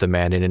 disarmed the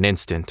man in an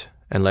instant,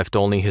 and left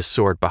only his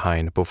sword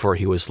behind before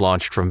he was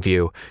launched from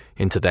view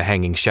into the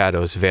hanging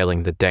shadows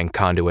veiling the dank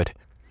conduit.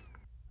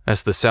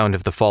 As the sound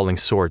of the falling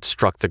sword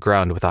struck the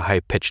ground with a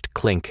high-pitched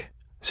clink,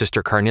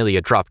 Sister Carnelia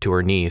dropped to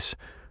her knees.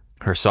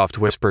 Her soft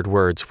whispered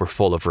words were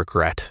full of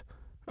regret.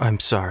 "I'm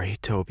sorry,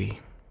 Toby."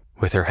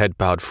 With her head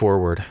bowed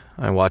forward,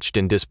 I watched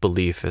in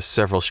disbelief as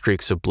several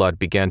streaks of blood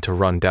began to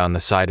run down the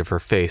side of her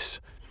face.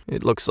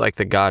 "It looks like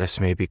the goddess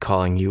may be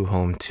calling you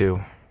home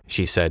too,"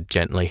 she said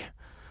gently.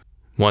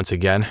 Once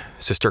again,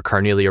 Sister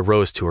Carnelia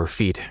rose to her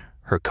feet,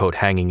 her coat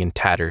hanging in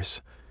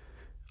tatters.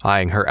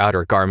 Eyeing her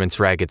outer garment's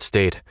ragged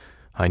state,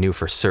 I knew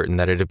for certain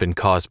that it had been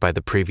caused by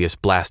the previous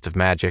blast of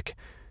magic.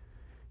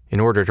 In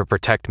order to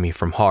protect me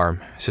from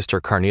harm, Sister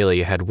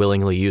Carnelia had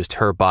willingly used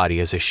her body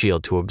as a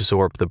shield to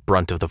absorb the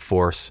brunt of the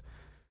force.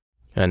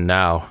 And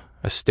now,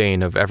 a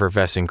stain of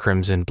effervescing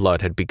crimson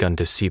blood had begun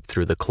to seep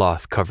through the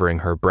cloth covering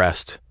her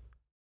breast.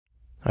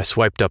 I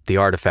swiped up the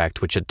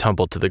artifact which had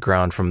tumbled to the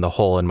ground from the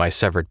hole in my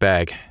severed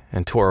bag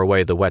and tore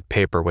away the wet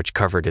paper which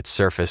covered its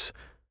surface.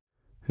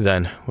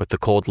 Then, with the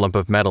cold lump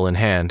of metal in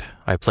hand,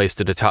 I placed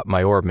it atop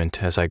my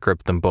orbment as I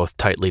gripped them both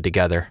tightly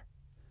together.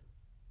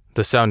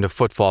 The sound of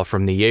footfall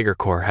from the Jaeger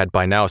Corps had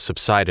by now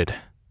subsided.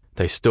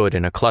 They stood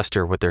in a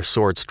cluster with their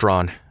swords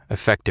drawn,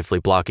 effectively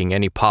blocking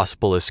any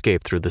possible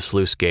escape through the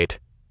sluice gate.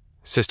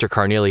 Sister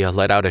Carnelia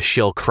let out a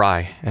shrill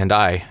cry, and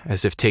I,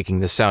 as if taking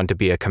the sound to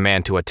be a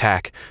command to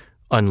attack,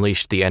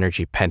 unleashed the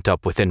energy pent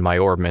up within my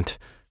orbment.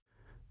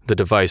 The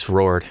device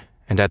roared,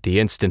 and at the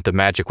instant the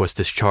magic was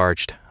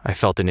discharged, I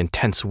felt an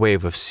intense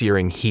wave of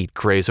searing heat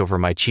graze over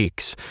my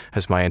cheeks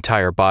as my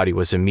entire body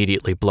was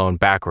immediately blown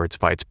backwards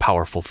by its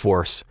powerful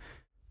force.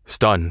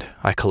 Stunned,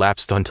 I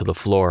collapsed onto the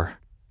floor.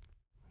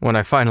 When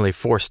I finally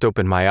forced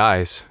open my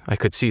eyes, I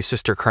could see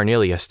Sister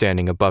Carnelia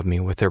standing above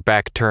me with her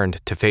back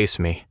turned to face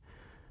me.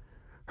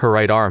 Her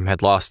right arm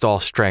had lost all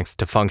strength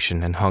to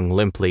function and hung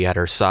limply at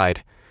her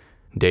side.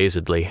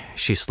 Dazedly,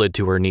 she slid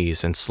to her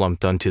knees and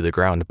slumped onto the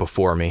ground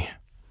before me.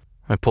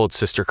 I pulled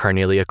Sister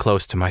Carnelia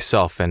close to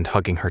myself and,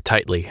 hugging her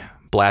tightly,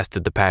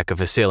 blasted the pack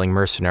of assailing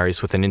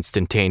mercenaries with an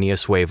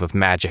instantaneous wave of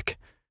magic.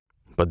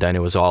 But then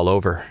it was all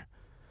over.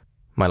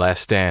 My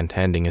last stand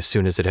ending as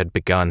soon as it had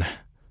begun.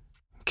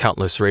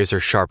 Countless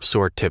razor-sharp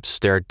sword tips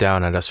stared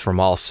down at us from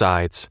all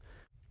sides.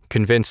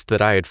 Convinced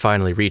that I had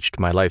finally reached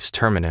my life's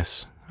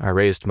terminus, I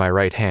raised my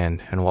right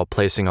hand, and while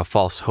placing a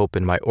false hope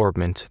in my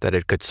orbment that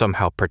it could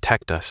somehow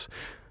protect us,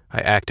 I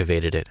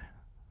activated it,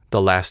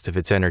 the last of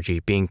its energy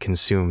being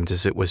consumed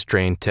as it was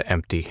drained to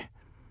empty.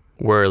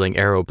 Whirling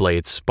arrow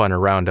blades spun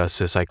around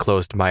us as I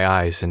closed my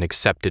eyes and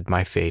accepted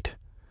my fate.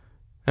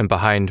 And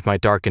behind my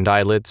darkened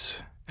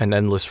eyelids, an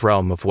endless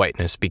realm of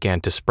whiteness began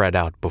to spread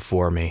out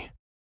before me.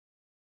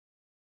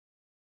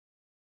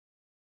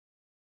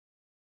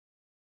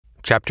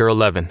 Chapter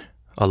 11.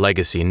 A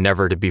Legacy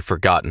Never to Be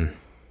Forgotten.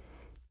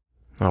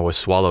 I was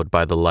swallowed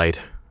by the light,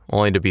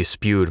 only to be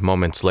spewed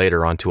moments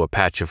later onto a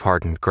patch of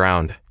hardened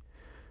ground.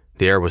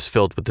 The air was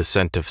filled with the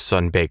scent of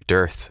sun-baked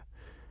earth.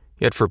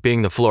 Yet for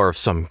being the floor of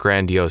some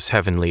grandiose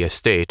heavenly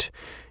estate,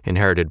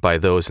 inherited by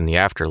those in the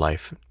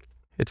afterlife,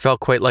 it felt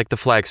quite like the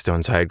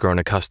flagstones I had grown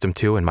accustomed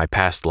to in my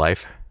past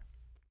life.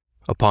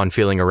 Upon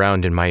feeling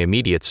around in my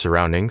immediate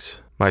surroundings,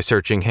 my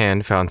searching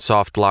hand found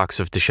soft locks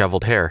of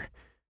disheveled hair.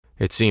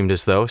 It seemed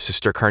as though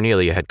Sister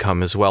Carnelia had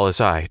come as well as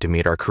I to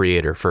meet our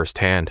Creator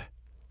firsthand.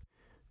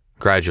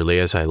 Gradually,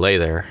 as I lay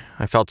there,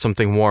 I felt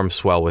something warm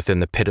swell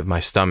within the pit of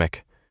my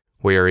stomach.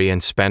 Weary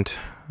and spent,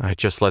 I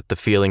just let the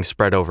feeling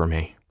spread over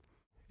me.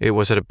 It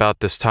was at about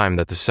this time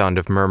that the sound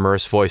of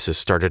murmurous voices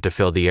started to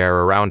fill the air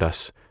around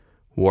us.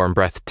 Warm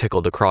breath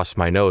tickled across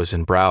my nose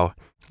and brow,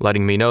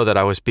 letting me know that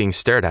I was being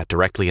stared at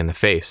directly in the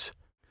face.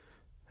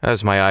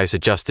 As my eyes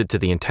adjusted to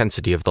the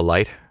intensity of the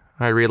light,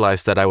 I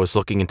realized that I was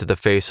looking into the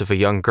face of a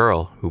young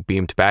girl who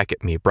beamed back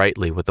at me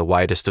brightly with the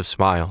widest of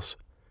smiles.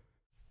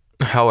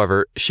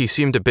 However, she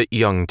seemed a bit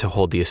young to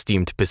hold the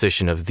esteemed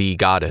position of the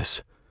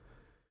goddess.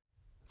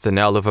 The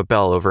knell of a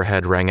bell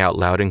overhead rang out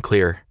loud and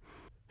clear.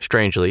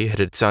 Strangely, it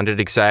had sounded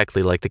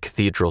exactly like the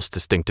cathedral's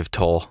distinctive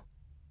toll.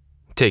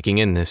 Taking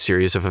in this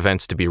series of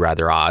events to be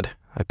rather odd,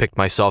 I picked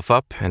myself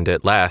up and,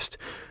 at last,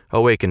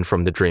 awakened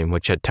from the dream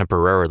which had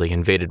temporarily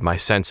invaded my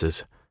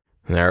senses.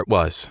 There it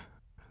was.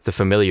 The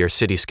familiar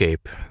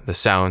cityscape, the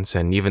sounds,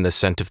 and even the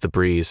scent of the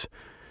breeze.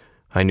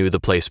 I knew the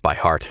place by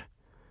heart.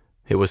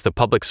 It was the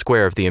public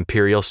square of the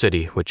Imperial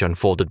city which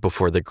unfolded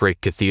before the great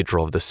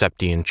cathedral of the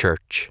Septian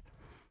church.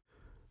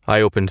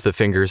 I opened the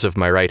fingers of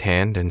my right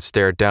hand and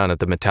stared down at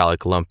the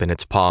metallic lump in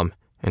its palm,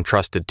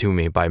 entrusted to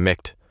me by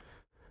Micht.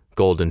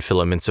 Golden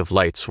filaments of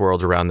light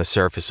swirled around the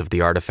surface of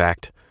the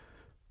artifact.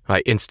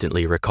 I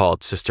instantly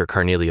recalled Sister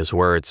Carnelia's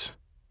words.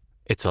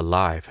 "It's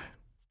alive,"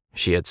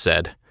 she had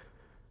said.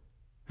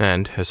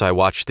 And as I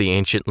watched the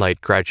ancient light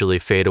gradually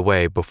fade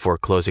away before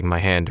closing my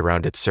hand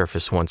around its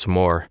surface once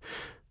more,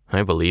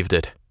 I believed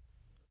it.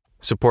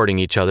 Supporting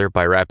each other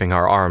by wrapping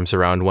our arms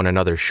around one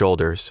another's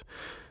shoulders,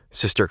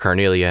 Sister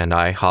Carnelia and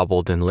I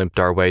hobbled and limped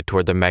our way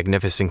toward the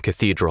magnificent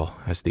cathedral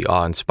as the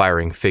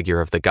awe-inspiring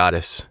figure of the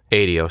goddess,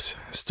 Adios,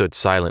 stood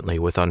silently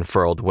with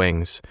unfurled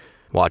wings,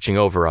 watching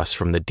over us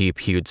from the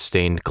deep-hued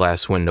stained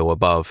glass window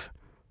above.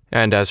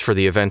 And as for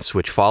the events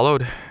which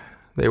followed,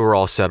 they were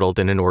all settled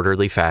in an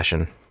orderly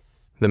fashion.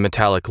 The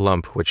metallic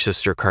lump which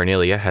Sister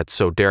Carnelia had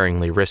so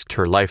daringly risked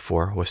her life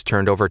for was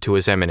turned over to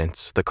His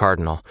Eminence, the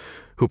Cardinal,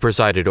 who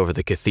presided over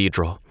the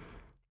cathedral.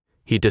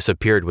 He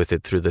disappeared with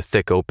it through the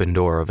thick open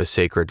door of a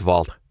sacred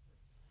vault.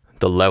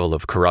 The level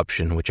of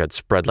corruption which had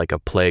spread like a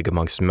plague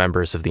amongst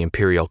members of the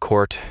Imperial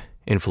court,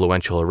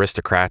 influential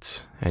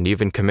aristocrats, and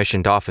even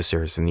commissioned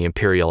officers in the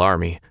Imperial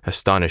army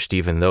astonished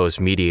even those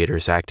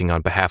mediators acting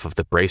on behalf of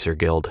the Bracer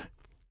Guild.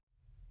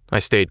 I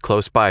stayed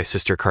close by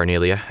Sister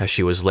Carnelia as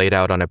she was laid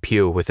out on a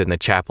pew within the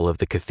chapel of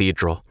the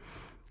cathedral.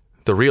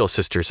 The real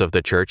sisters of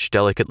the church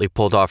delicately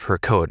pulled off her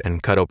coat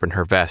and cut open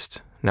her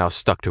vest, now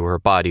stuck to her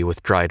body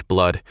with dried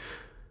blood.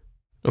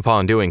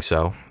 Upon doing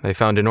so, they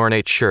found an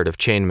ornate shirt of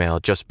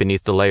chainmail just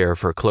beneath the layer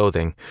of her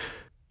clothing,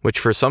 which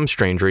for some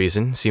strange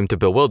reason seemed to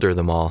bewilder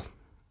them all.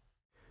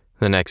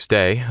 The next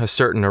day, a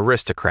certain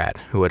aristocrat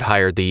who had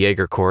hired the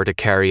Jaeger Corps to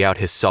carry out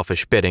his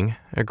selfish bidding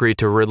agreed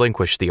to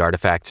relinquish the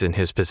artifacts in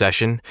his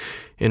possession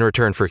in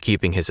return for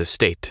keeping his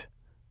estate.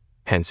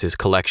 Hence his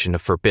collection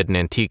of forbidden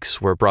antiques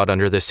were brought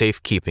under the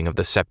safekeeping of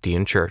the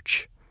Septian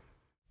Church.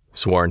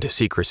 Sworn to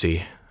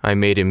secrecy, I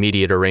made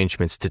immediate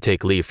arrangements to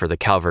take leave for the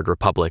Calvard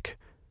Republic.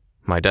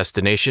 My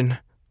destination?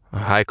 A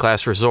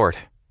high-class resort,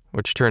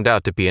 which turned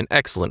out to be an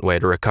excellent way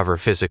to recover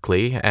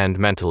physically and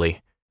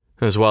mentally,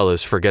 as well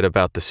as forget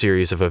about the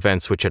series of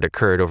events which had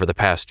occurred over the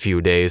past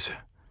few days.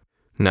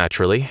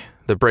 Naturally,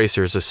 the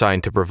bracers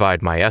assigned to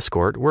provide my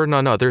escort were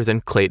none other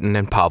than Clayton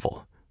and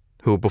Pavel,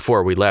 who,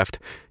 before we left,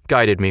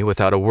 guided me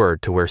without a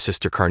word to where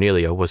Sister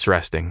Carnelia was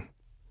resting.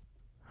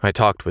 I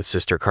talked with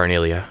Sister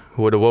Carnelia,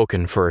 who had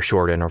awoken for a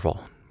short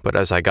interval, but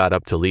as I got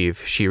up to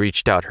leave, she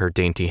reached out her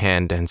dainty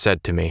hand and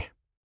said to me,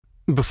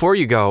 "Before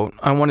you go,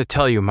 I want to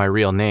tell you my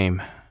real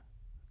name.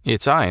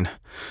 It's Ein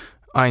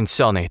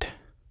Selnate."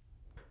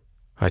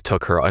 I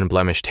took her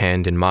unblemished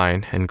hand in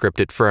mine and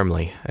gripped it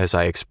firmly as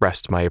I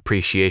expressed my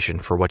appreciation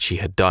for what she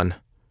had done.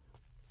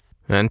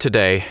 And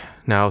today,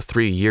 now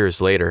 3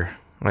 years later,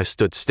 I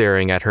stood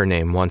staring at her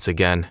name once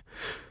again,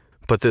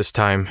 but this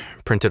time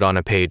printed on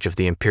a page of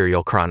the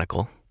Imperial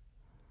Chronicle.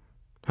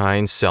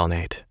 Ein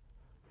Selnate.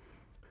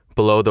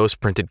 Below those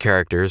printed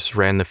characters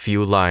ran the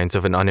few lines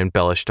of an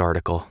unembellished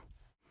article.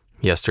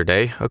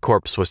 Yesterday, a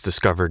corpse was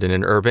discovered in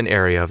an urban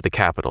area of the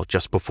capital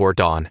just before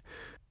dawn.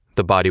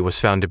 The body was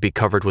found to be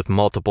covered with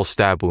multiple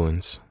stab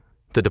wounds.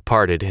 The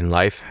departed in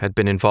life had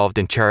been involved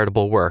in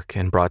charitable work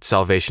and brought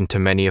salvation to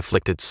many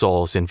afflicted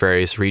souls in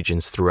various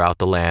regions throughout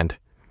the land.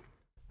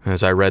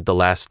 As I read the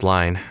last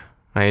line,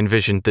 I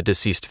envisioned the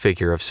deceased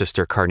figure of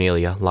Sister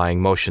Carnelia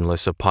lying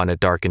motionless upon a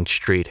darkened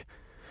street.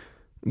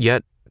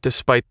 Yet,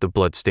 despite the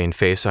blood-stained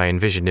face I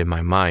envisioned in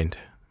my mind,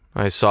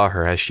 I saw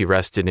her as she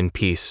rested in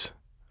peace,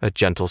 a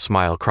gentle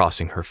smile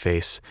crossing her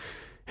face,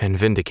 and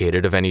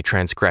vindicated of any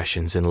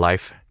transgressions in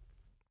life.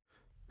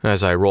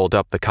 As I rolled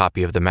up the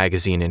copy of the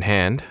magazine in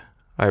hand,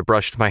 I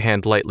brushed my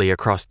hand lightly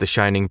across the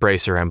shining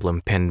bracer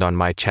emblem pinned on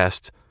my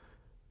chest.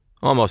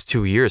 Almost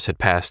 2 years had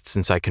passed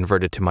since I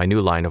converted to my new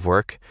line of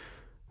work,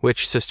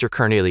 which Sister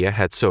Carnelia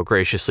had so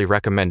graciously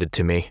recommended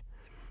to me.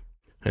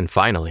 And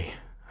finally,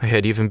 I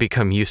had even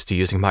become used to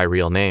using my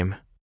real name.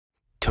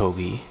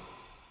 "Toby,"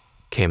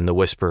 came the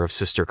whisper of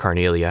Sister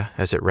Carnelia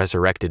as it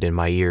resurrected in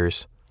my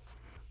ears.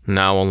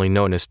 Now only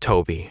known as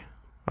Toby,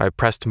 I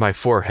pressed my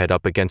forehead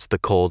up against the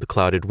cold,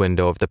 clouded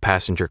window of the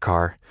passenger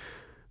car,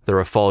 the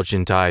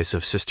refulgent eyes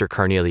of Sister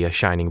Carnelia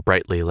shining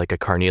brightly like a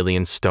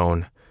carnelian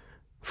stone,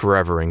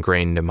 forever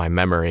ingrained in my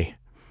memory.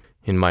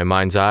 In my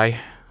mind's eye,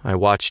 I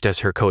watched as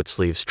her coat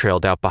sleeves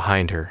trailed out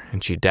behind her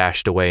and she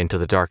dashed away into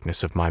the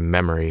darkness of my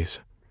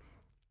memories.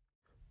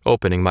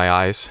 Opening my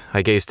eyes,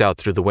 I gazed out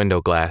through the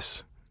window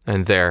glass,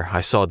 and there I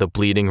saw the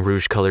bleeding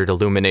rouge-colored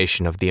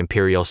illumination of the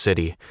Imperial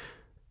city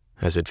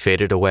as it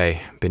faded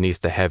away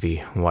beneath the heavy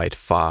white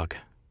fog.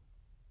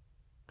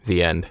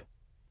 The end.